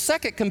 The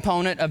second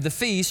component of the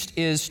feast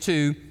is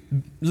to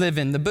live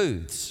in the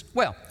booths.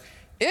 Well,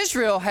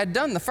 Israel had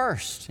done the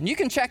first, and you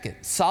can check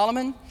it.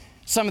 Solomon,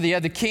 some of the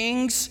other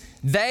kings,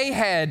 they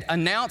had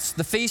announced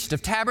the Feast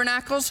of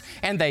Tabernacles,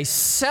 and they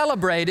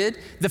celebrated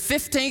the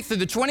 15th through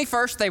the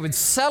 21st. They would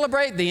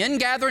celebrate the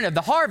ingathering of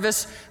the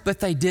harvest, but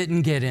they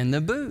didn't get in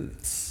the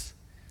booths,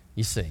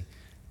 you see.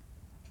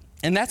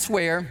 And that's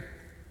where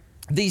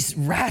these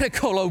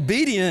radical,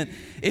 obedient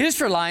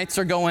Israelites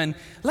are going,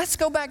 let's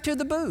go back to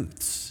the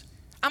booths.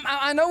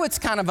 I know it's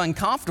kind of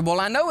uncomfortable.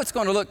 I know it's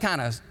going to look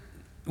kind of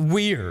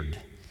weird.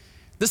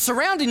 The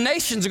surrounding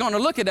nations are going to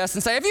look at us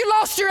and say, have you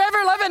lost your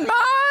ever-loving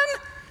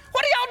mind?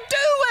 What are y'all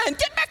doing?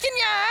 Get back in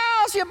your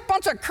house, you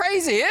bunch of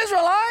crazy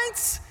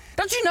Israelites.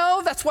 Don't you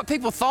know that's what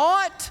people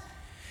thought?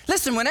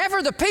 Listen,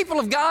 whenever the people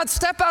of God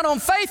step out on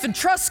faith and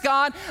trust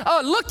God,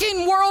 a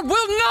looking world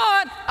will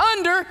not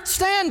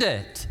understand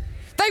it.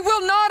 They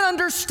will not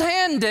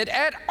understand it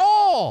at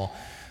all.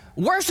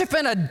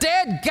 Worshiping a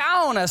dead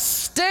guy on a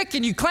stick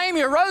and you claim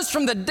he arose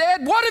from the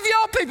dead. What have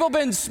y'all people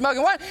been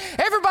smoking? What?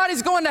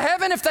 Everybody's going to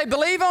heaven if they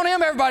believe on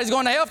Him. Everybody's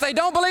going to hell if they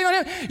don't believe on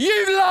Him.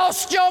 You've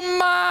lost your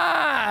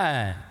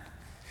mind.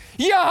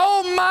 Your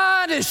whole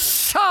mind is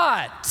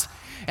shot.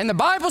 And the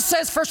Bible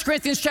says, 1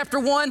 Corinthians chapter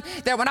 1,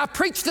 that when I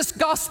preach this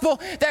gospel,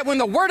 that when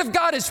the Word of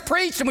God is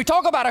preached and we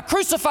talk about a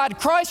crucified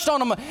Christ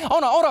on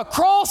a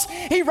cross,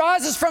 He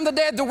rises from the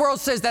dead, the world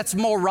says that's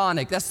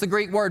moronic. That's the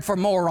Greek word for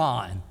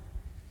moron.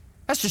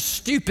 That's just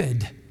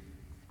stupid.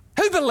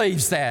 Who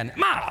believes that?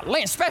 My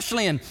land,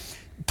 especially in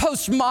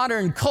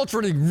postmodern,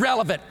 culturally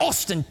relevant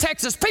Austin,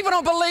 Texas. People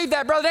don't believe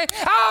that, Brother Dan.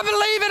 I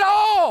believe it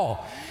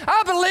all.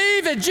 I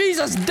believe that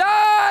Jesus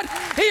died.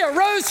 He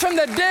arose from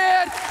the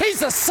dead. He's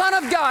the Son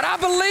of God. I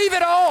believe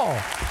it all.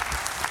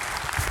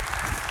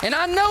 And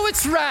I know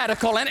it's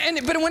radical.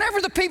 But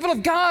whenever the people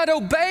of God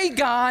obey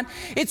God,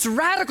 it's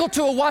radical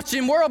to a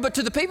watching world, but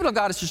to the people of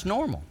God, it's just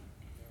normal.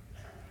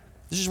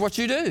 This is what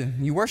you do.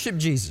 You worship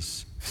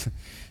Jesus.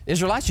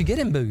 Israelites, you get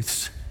in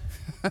booths.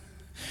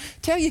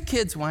 Tell your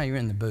kids why you're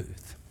in the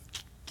booth.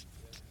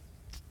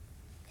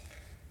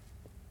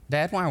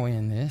 Dad, why are we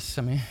in this?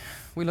 I mean,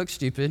 we look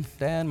stupid.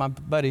 Dad, my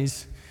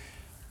buddies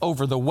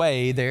over the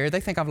way there, they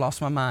think I've lost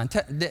my mind.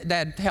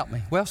 Dad, help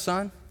me. Well,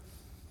 son,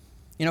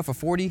 for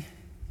 40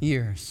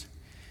 years,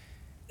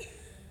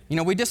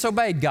 we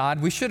disobeyed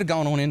God. We should have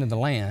gone on into the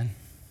land.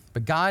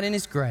 But God in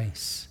His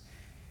grace,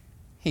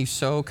 He's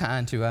so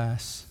kind to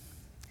us.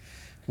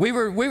 We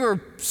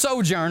were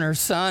sojourners,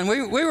 son.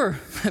 We were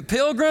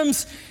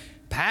pilgrims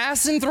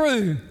passing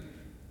through.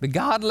 But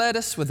God led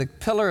us with a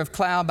pillar of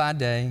cloud by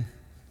day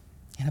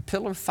and a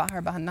pillar of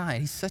fire by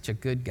night. He's such a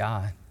good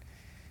God.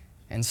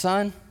 And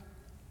son,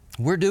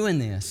 we're doing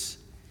this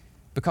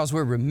because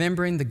we're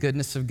remembering the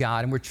goodness of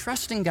God and we're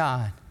trusting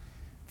God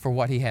for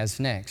what He has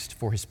next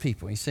for His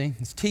people. You see,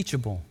 it's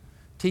teachable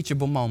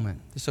moment,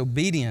 this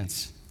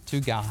obedience to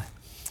God.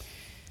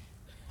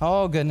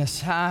 Oh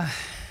goodness, I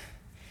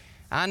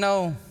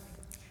know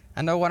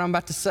what I'm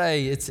about to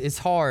say. It's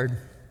hard,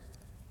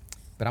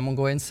 but I'm gonna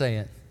go ahead and say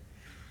it.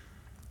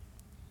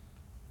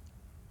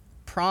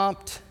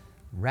 Prompt,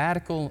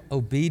 radical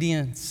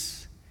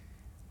obedience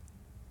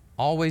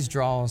always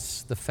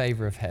draws the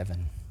favor of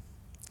heaven.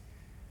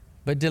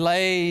 But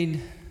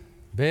delayed,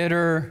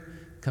 bitter,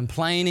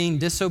 complaining,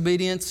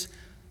 disobedience,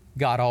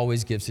 God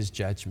always gives His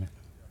judgment.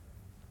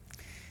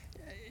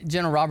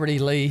 General Robert E.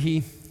 Lee,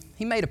 he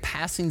made a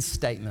passing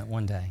statement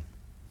one day.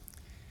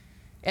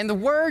 And the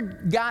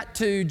word got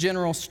to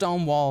General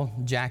Stonewall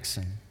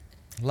Jackson.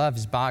 I love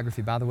his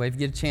biography, by the way. If you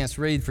get a chance,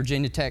 read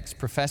Virginia Tech's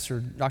Professor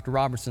Dr.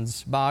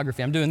 Robertson's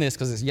biography. I'm doing this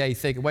because it's yay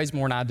thick. It weighs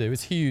more than I do.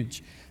 It's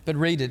huge. But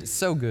read it. It's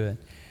so good.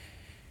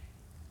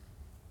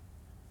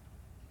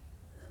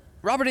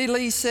 Robert E.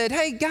 Lee said,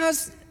 hey,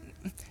 guys,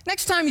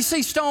 next time you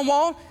see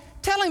Stonewall,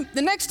 tell him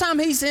the next time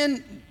he's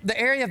in the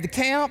area of the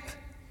camp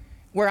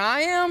where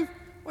I am,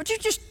 would you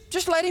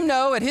just let him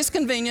know at his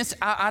convenience,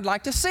 I'd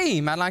like to see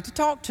him. I'd like to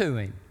talk to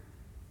him.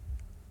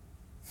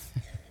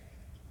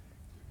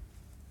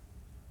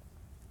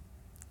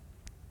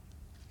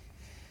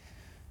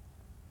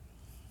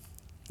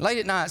 Late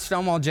at night,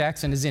 Stonewall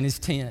Jackson is in his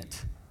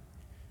tent.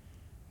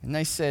 And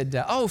they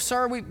said, oh,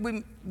 sir,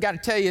 we got to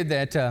tell you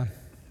that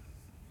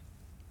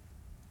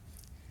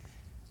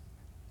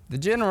the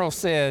general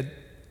said,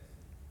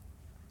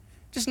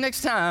 just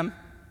next time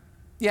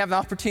you have the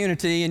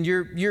opportunity and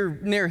you're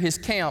near his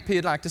camp,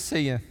 he'd like to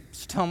see you.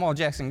 Stonewall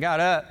Jackson got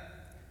up,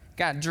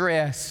 got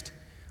dressed,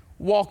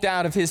 walked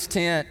out of his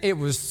tent. It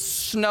was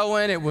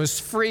snowing, it was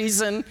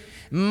freezing,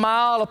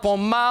 mile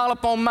upon mile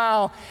upon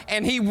mile.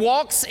 And he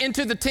walks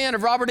into the tent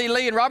of Robert E.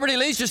 Lee, and Robert E.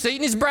 Lee's just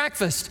eating his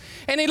breakfast.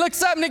 And he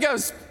looks up and he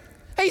goes,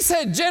 he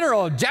said,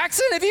 General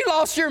Jackson, have you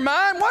lost your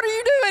mind? What are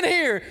you doing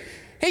here?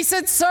 He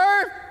said,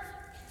 sir,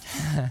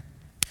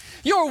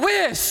 your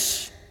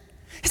wish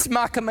is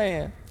my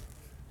command.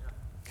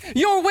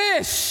 Your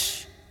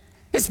wish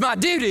is my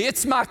duty.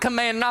 It's my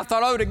command. And I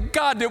thought, oh, to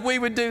God that we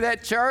would do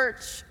that,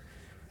 church.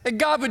 That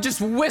God would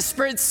just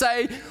whisper and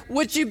say,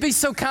 would you be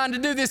so kind to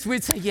do this?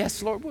 We'd say,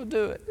 yes, Lord, we'll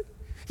do it.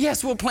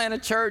 Yes, we'll plant a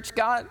church,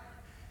 God.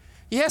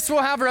 Yes,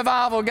 we'll have a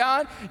revival,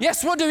 God.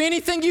 Yes, we'll do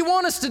anything you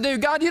want us to do,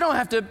 God. You don't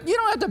have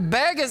to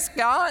beg us,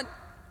 God.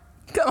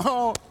 Come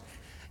on.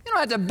 You don't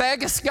have to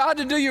beg us, God,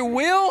 to do your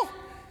will.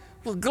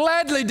 We'll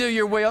gladly do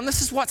your will. And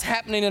this is what's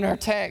happening in our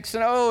text.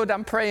 And oh,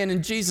 I'm praying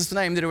in Jesus'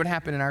 name that it would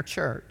happen in our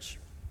church.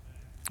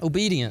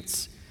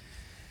 Obedience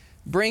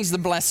brings the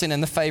blessing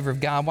and the favor of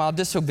God, while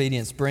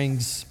disobedience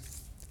brings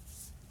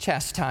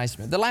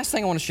chastisement. The last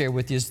thing I want to share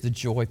with you is the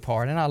joy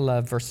part. And I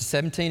love verses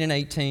 17 and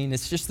 18.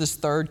 It's just this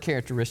third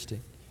characteristic.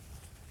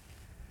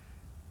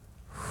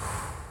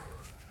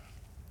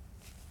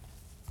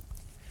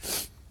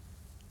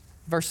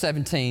 Verse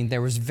 17,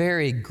 there was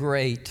very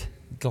great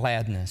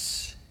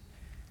gladness,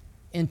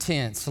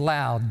 intense,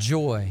 loud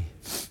joy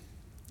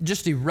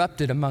just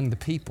erupted among the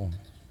people,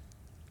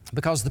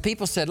 because the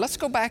people said, let's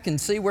go back and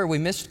see where we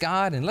missed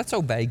God and let's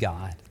obey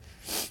God.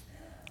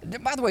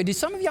 By the way, do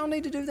some of y'all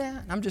need to do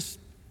that? I'm just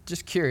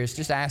curious,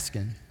 just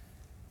asking.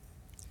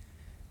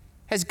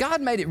 Has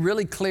God made it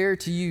really clear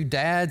to you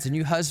dads and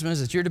you husbands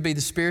that you're to be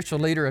the spiritual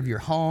leader of your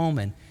home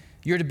and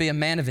you're to be a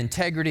man of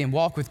integrity and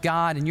walk with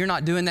God, and you're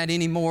not doing that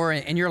anymore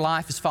and your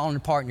life is falling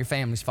apart and your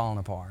family's falling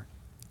apart?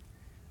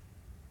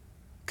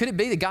 Could it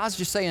be that God's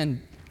just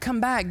saying,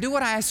 come back, do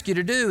what I ask you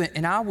to do,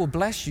 and I will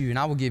bless you and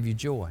I will give you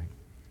joy?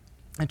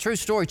 And true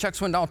story, Chuck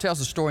Swindoll tells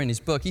a story in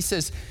his book. He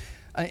says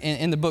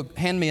in the book,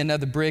 Hand Me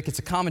Another Brick, it's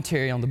a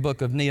commentary on the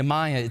book of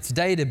Nehemiah. It's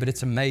dated, but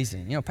it's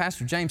amazing. You know,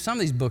 Pastor James, some of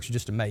these books are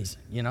just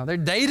amazing. You know, they're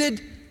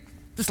dated,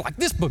 just like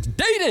this book's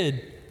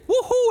dated.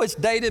 Woohoo, it's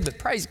dated, but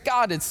praise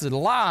God, it's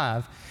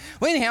alive.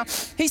 Well, anyhow,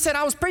 he said,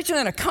 I was preaching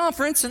at a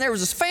conference, and there was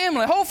this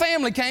family, a whole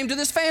family came to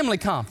this family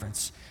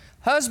conference.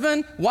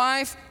 Husband,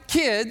 wife,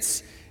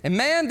 kids, and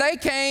man, they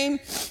came,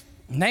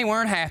 and they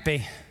weren't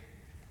happy.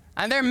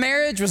 And their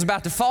marriage was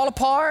about to fall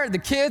apart. The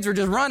kids were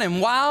just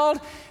running wild.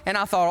 And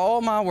I thought, oh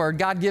my word,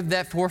 God give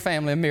that poor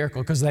family a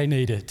miracle because they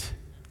need it.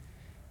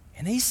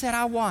 And he said,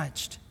 I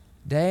watched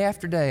day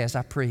after day as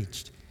I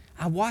preached.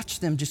 I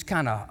watched them just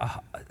kind of,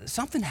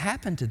 something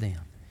happened to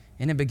them.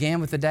 And it began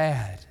with the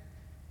dad.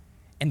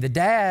 And the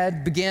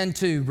dad began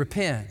to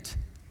repent.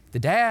 The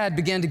dad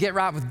began to get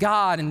right with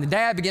God, and the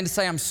dad began to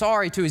say, I'm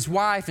sorry to his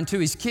wife and to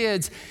his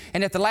kids.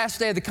 And at the last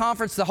day of the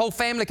conference, the whole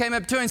family came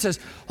up to him and says,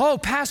 oh,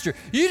 Pastor,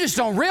 you just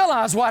don't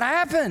realize what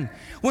happened.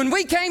 When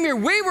we came here,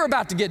 we were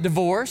about to get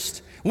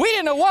divorced. We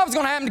didn't know what was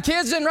going to happen. The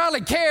kids didn't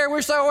really care.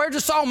 We're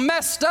just all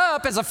messed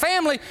up as a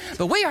family.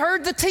 But we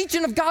heard the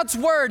teaching of God's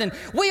Word, and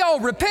we all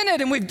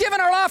repented, and we've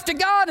given our life to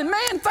God. And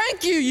man,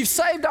 thank you. You've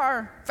saved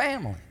our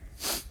family.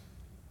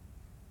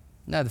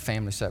 Another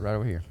family sat right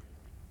over here.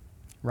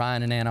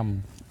 Ryan and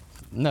Anna,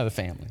 another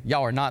family.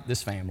 Y'all are not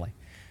this family,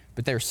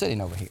 but they're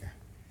sitting over here.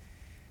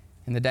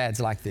 And the dad's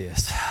like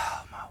this.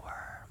 Oh, my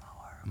word, my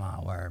word, my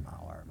word,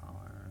 my word, my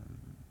word.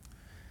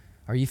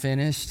 Are you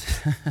finished?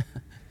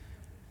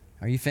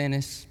 Are you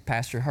finished?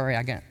 Pastor, hurry,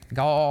 I got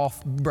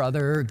golf,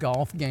 brother,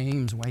 golf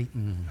games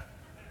waiting.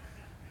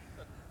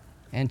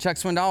 And Chuck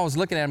Swindoll was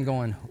looking at him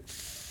going,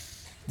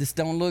 this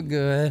don't look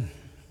good.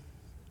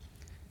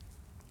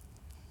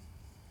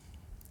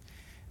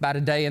 About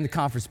a day in the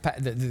conference,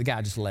 the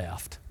guy just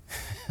left.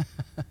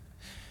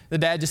 The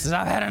dad just says,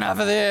 I've had enough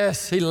of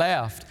this. He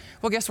left.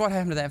 Well, guess what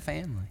happened to that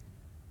family?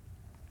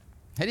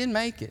 They didn't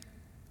make it.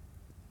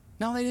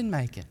 No, they didn't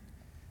make it.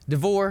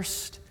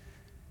 Divorced.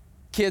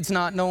 Kids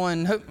not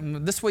knowing,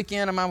 this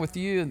weekend am I with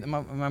you, am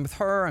I with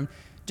her? I'm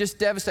just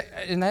devastated.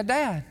 And that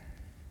dad.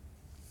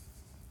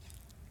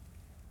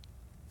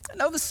 I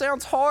know this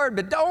sounds hard,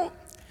 but don't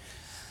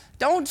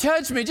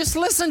judge me. Just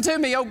listen to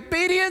me.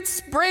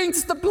 Obedience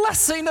brings the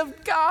blessing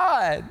of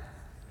God.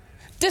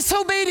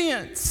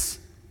 Disobedience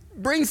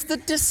brings the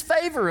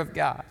disfavor of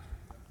God.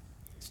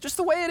 It's just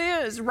the way it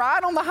is.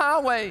 Ride on the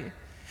highway.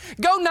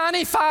 Go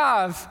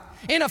 95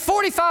 in a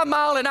 45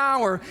 mile an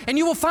hour, and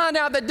you will find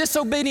out that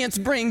disobedience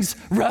brings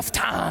rough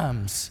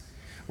times.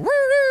 Woo, woo,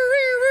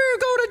 woo, woo,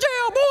 go to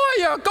jail.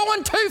 Boy, you're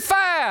going too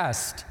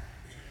fast.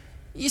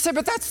 You say,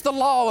 but that's the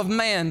law of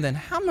man. Then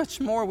how much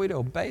more are we to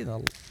obey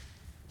the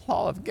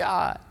law of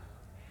God?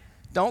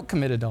 Don't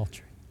commit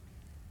adultery.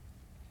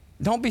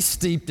 Don't be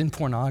steeped in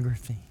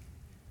pornography.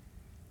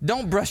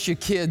 Don't brush your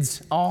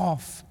kids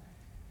off.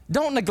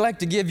 Don't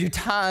neglect to give your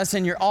tithes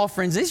and your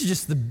offerings. These are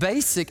just the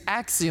basic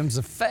axioms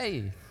of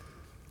faith.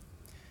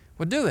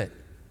 Well, do it.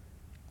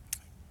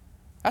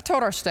 I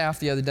told our staff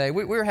the other day,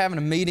 we were having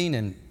a meeting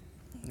and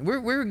we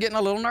were getting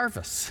a little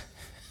nervous.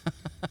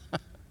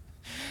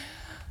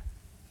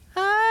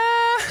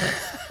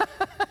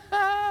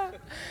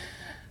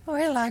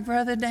 We're like,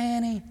 Brother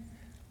Danny,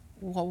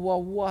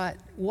 well, what?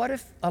 What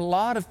if a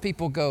lot of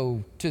people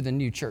go to the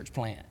new church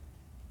plant?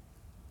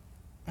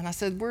 And I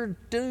said, we're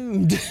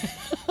doomed.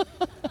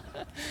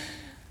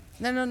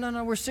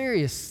 No, we're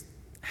serious.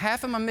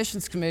 Half of my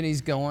missions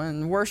committee's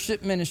going,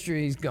 worship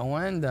ministry's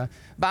going, the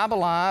Bible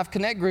Live,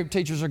 Connect Group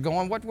teachers are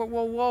going.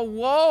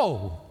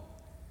 Whoa.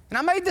 And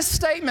I made this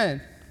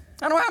statement.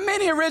 I don't have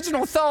many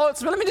original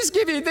thoughts, but let me just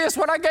give you this,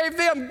 what I gave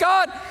them.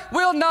 God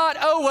will not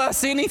owe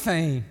us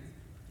anything.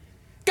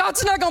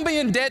 God's not going to be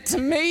in debt to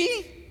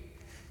me.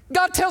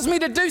 God tells me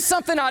to do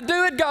something, I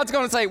do it. God's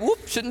going to say,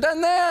 whoop, shouldn't have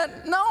done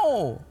that.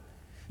 No.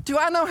 Do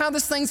I know how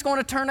this thing's going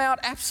to turn out?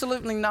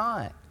 Absolutely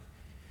not.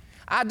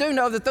 I do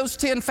know that those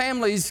 10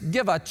 families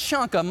give a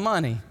chunk of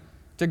money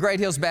to Great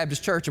Hills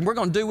Baptist Church, and we're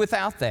going to do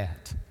without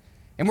that.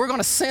 And we're going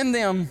to send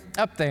them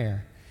up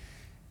there.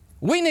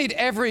 We need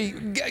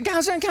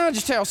guys, can I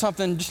just tell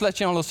something, just let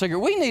you know a little secret?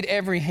 We need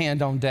every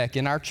hand on deck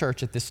in our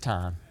church at this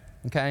time,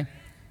 okay?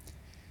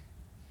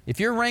 If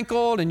you're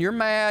wrinkled and you're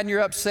mad and you're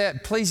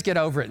upset, please get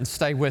over it and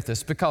stay with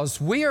us, because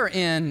we are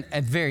in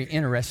a very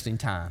interesting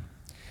time.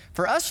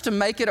 For us to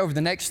make it over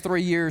the next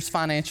 3 years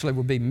financially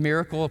will be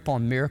miracle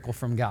upon miracle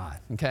from God,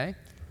 okay?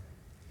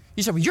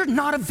 You say, well, you're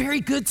not a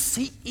very good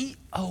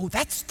CEO.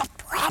 That's the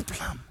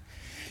problem.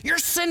 You're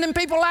sending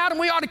people out, and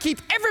we ought to keep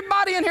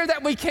everybody in here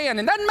that we can.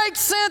 And that makes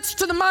sense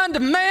to the mind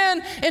of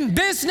man in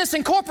business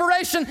and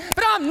corporation,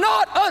 but I'm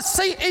not a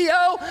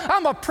CEO.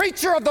 I'm a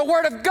preacher of the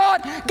Word of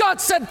God.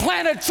 God said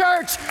plant a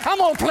church. I'm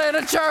going to plant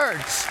a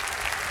church.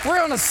 We're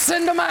going to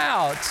send them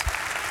out.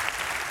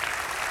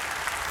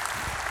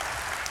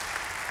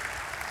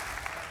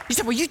 You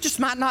say, well, you just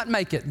might not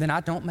make it. Then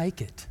I don't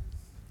make it.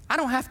 I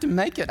don't have to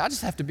make it. I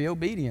just have to be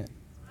obedient.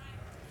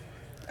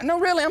 No,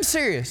 really, I'm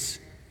serious.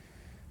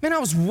 Man, I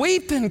was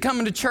weeping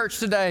coming to church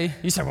today.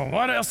 You say, well,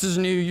 what else is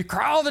new? You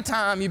cry all the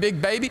time, you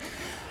big baby.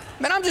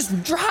 Man, I'm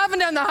just driving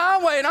down the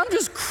highway and I'm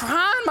just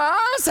crying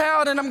my eyes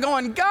out and I'm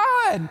going,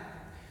 God,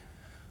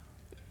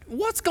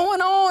 what's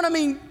going on? I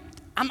mean,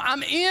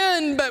 I'm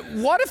in, but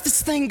what if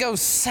this thing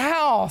goes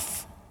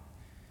south?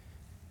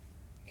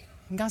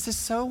 And God says,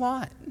 so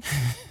what?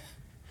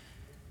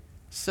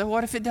 So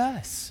what if it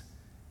does?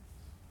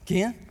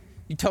 Again,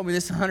 you told me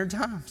this 100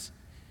 times.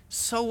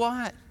 So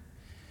what?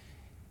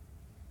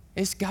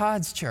 It's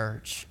God's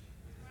church.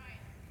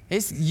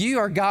 You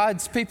are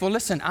God's people.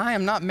 Listen, I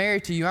am not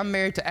married to you. I'm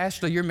married to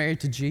Ashley. You're married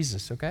to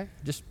Jesus, okay?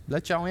 Just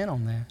let y'all in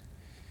on that.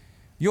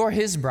 You're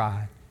His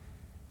bride.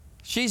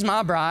 She's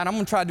my bride. I'm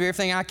going to try to do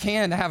everything I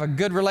can to have a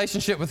good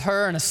relationship with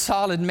her and a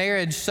solid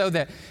marriage so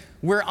that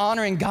we're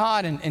honoring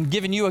God and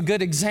giving you a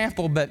good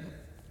example. But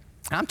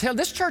I'm telling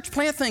this church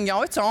plant thing,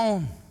 y'all, it's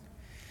on.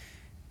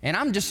 And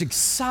I'm just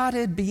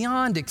excited,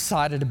 beyond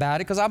excited about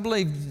it, because I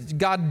believe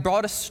God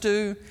brought us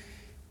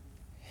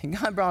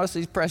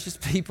these precious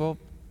people.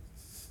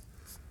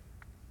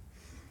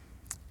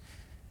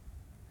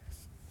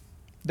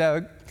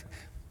 Doug,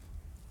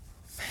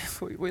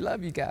 We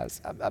love you guys.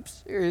 I'm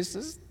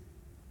serious.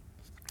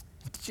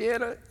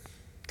 Jenna,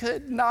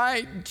 good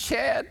night,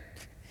 Chad.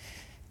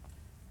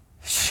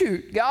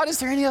 Shoot, God, is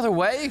there any other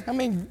way? I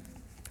mean,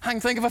 I can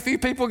think of a few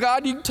people,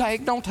 God, you can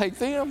take, don't take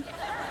them.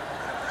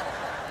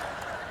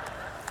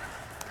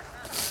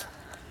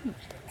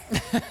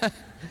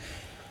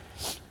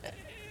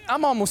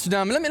 I'm almost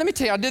done. Let me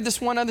tell you, I did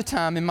this one other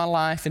time in my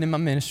life and in my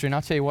ministry, and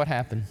I'll tell you what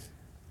happened.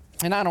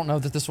 And I don't know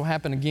that this will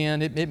happen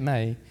again. It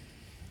may.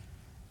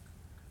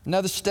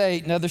 Another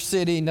state, another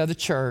city, another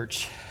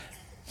church.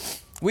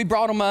 We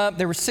brought them up.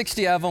 There were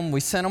 60 of them. We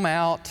sent them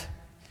out.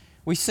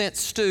 We sent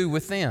Stu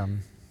with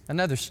them.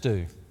 Another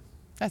Stu.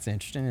 That's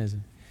interesting, isn't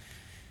it?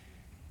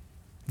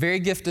 Very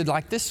gifted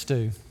like this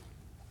Stu.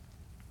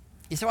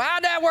 He said, well,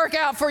 how'd that work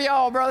out for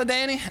y'all, Brother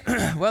Danny?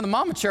 Well, the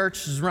Mama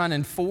Church is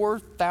running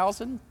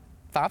 4,000,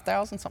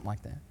 5,000, something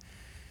like that.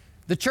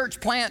 The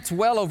church plant's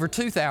well over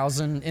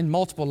 2,000 in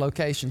multiple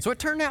locations. So it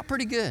turned out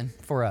pretty good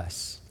for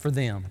us, for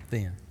them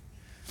then.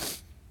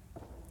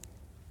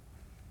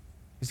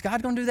 Is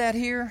God going to do that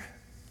here?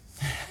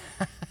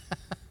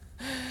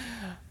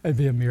 It'd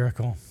be a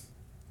miracle.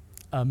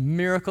 A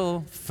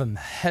miracle from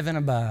heaven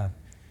above.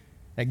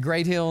 That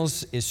Great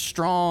Hills is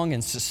strong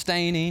and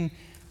sustaining.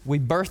 We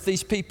birth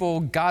these people.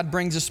 God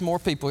brings us more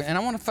people. And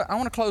I want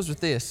to close with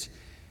this.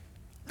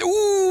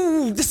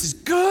 Ooh, this is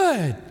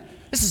good.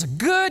 This is a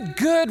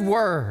good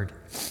word.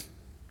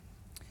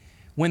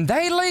 When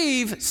they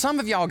leave, some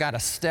of y'all got to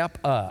step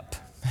up.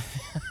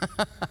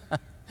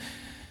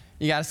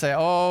 You got to say,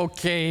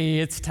 okay,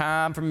 it's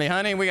time for me.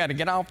 Honey, we got to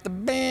get off the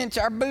bench.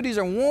 Our booties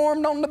are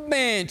warmed on the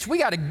bench. We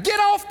got to get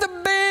off the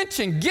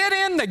bench and get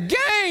in the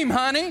game,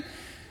 honey.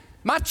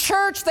 My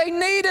church, they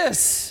need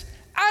us.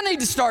 I need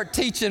to start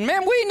teaching,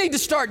 man. We need to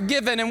start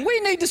giving, and we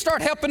need to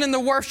start helping in the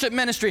worship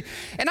ministry.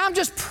 And I'm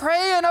just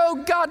praying,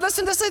 oh God,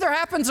 listen, this either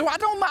happens or I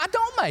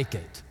don't make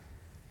it.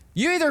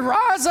 You either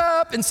rise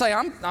up and say,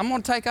 I'm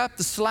going to take up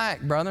the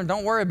slack, brother.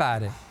 Don't worry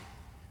about it.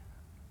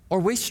 Or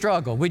we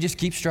struggle. We just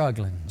keep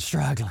struggling.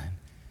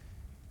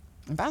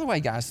 And by the way,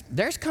 guys,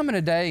 there's coming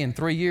a day in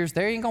 3 years,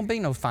 there ain't going to be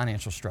no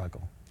financial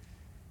struggle.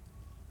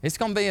 It's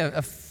going to be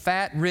a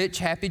fat, rich,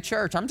 happy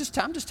church. I'm just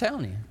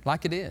telling you,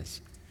 like it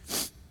is.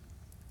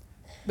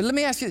 But let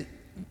me ask you,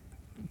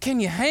 can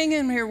you hang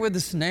in here with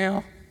us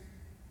now?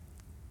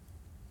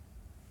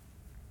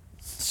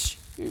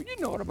 You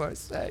know what I'm going to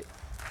say.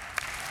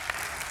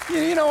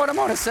 You know what I'm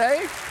going to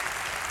say.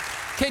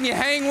 Can you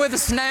hang with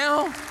us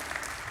now?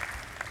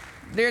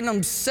 During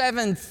them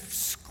 7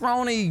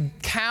 scrawny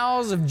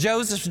cows of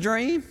Joseph's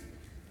dream?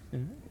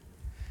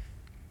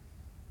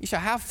 You say,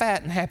 how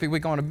fat and happy are we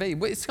going to be?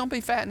 Well, it's going to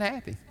be fat and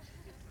happy.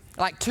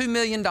 Like $2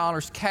 million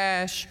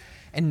cash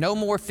and no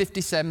more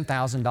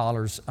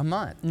 $57,000 a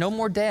month. No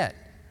more debt.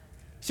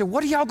 So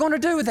what are y'all going to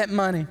do with that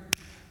money?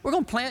 We're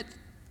going to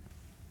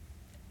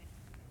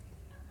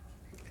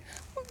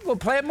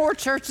plant more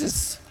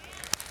churches.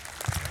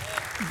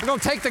 We're going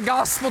to take the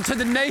gospel to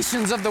the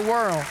nations of the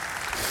world.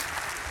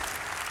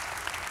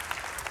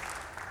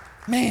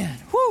 Man,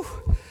 whew,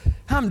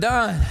 I'm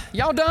done.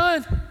 Y'all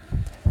done?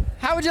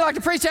 How would you like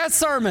to preach that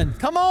sermon?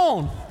 Come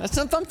on.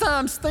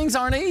 Sometimes things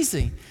aren't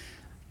easy.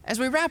 As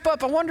we wrap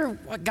up, I wonder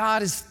what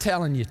God is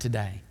telling you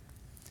today.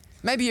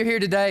 Maybe you're here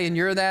today and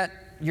you're that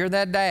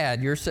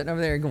dad. You're sitting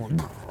over there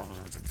going,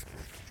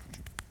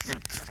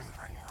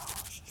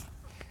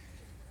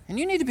 and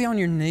you need to be on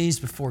your knees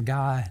before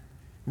God,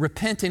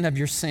 repenting of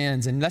your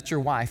sins, and let your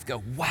wife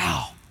go,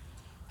 wow,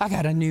 I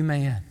got a new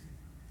man.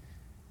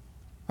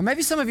 Or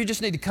maybe some of you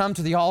just need to come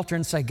to the altar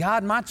and say,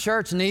 God, my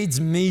church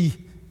needs me.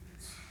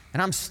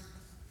 And I'm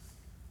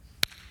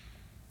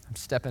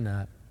stepping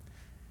up.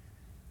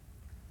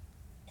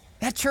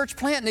 That church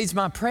plant needs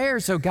my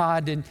prayers, oh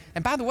God. And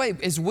by the way,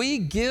 as we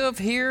give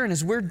here and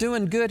as we're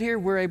doing good here,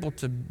 we're able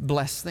to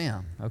bless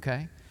them,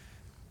 okay?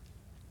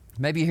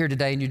 Maybe you're here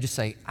today and you just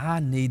say, I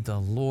need the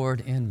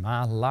Lord in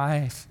my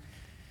life.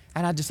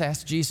 And I just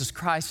ask Jesus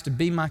Christ to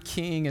be my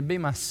King and be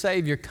my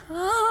Savior.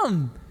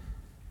 Come.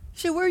 You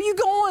say, where are you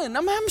going?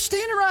 I'm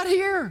standing right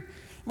here.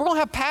 We're going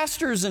to have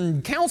pastors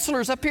and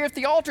counselors up here at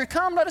the altar.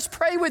 Come, let us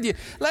pray with you.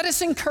 Let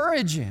us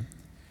encourage you.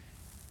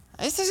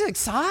 This is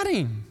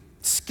exciting.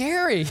 It's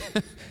scary,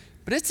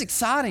 but it's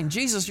exciting.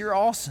 Jesus, you're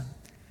awesome.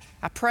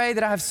 I pray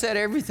that I've said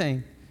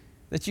everything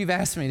that you've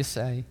asked me to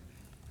say.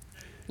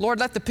 Lord,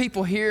 let the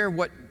people hear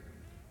what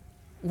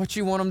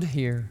you want them to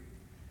hear.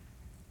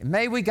 And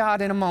may we,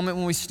 God, in a moment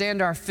when we stand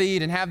to our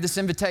feet and have this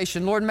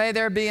invitation, Lord, may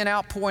there be an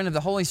outpouring of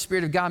the Holy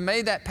Spirit of God.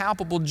 May that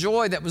palpable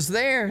joy that was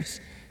theirs,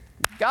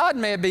 God,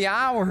 may it be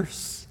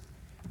ours.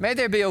 May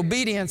there be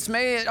obedience.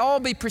 May it all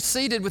be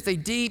preceded with a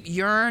deep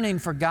yearning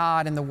for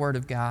God and the Word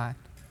of God.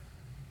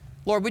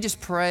 Lord, we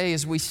just pray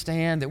as we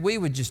stand that we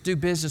would just do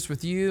business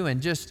with you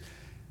and just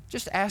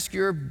ask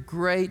your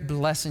great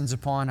blessings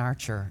upon our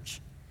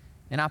church.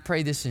 And I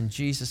pray this in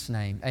Jesus'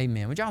 name.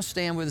 Amen. Would y'all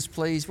stand with us,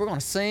 please? We're going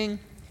to sing.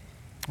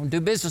 We'll do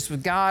business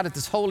with God at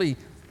this holy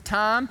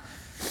time,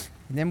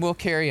 and then we'll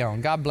carry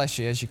on. God bless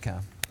you as you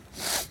come.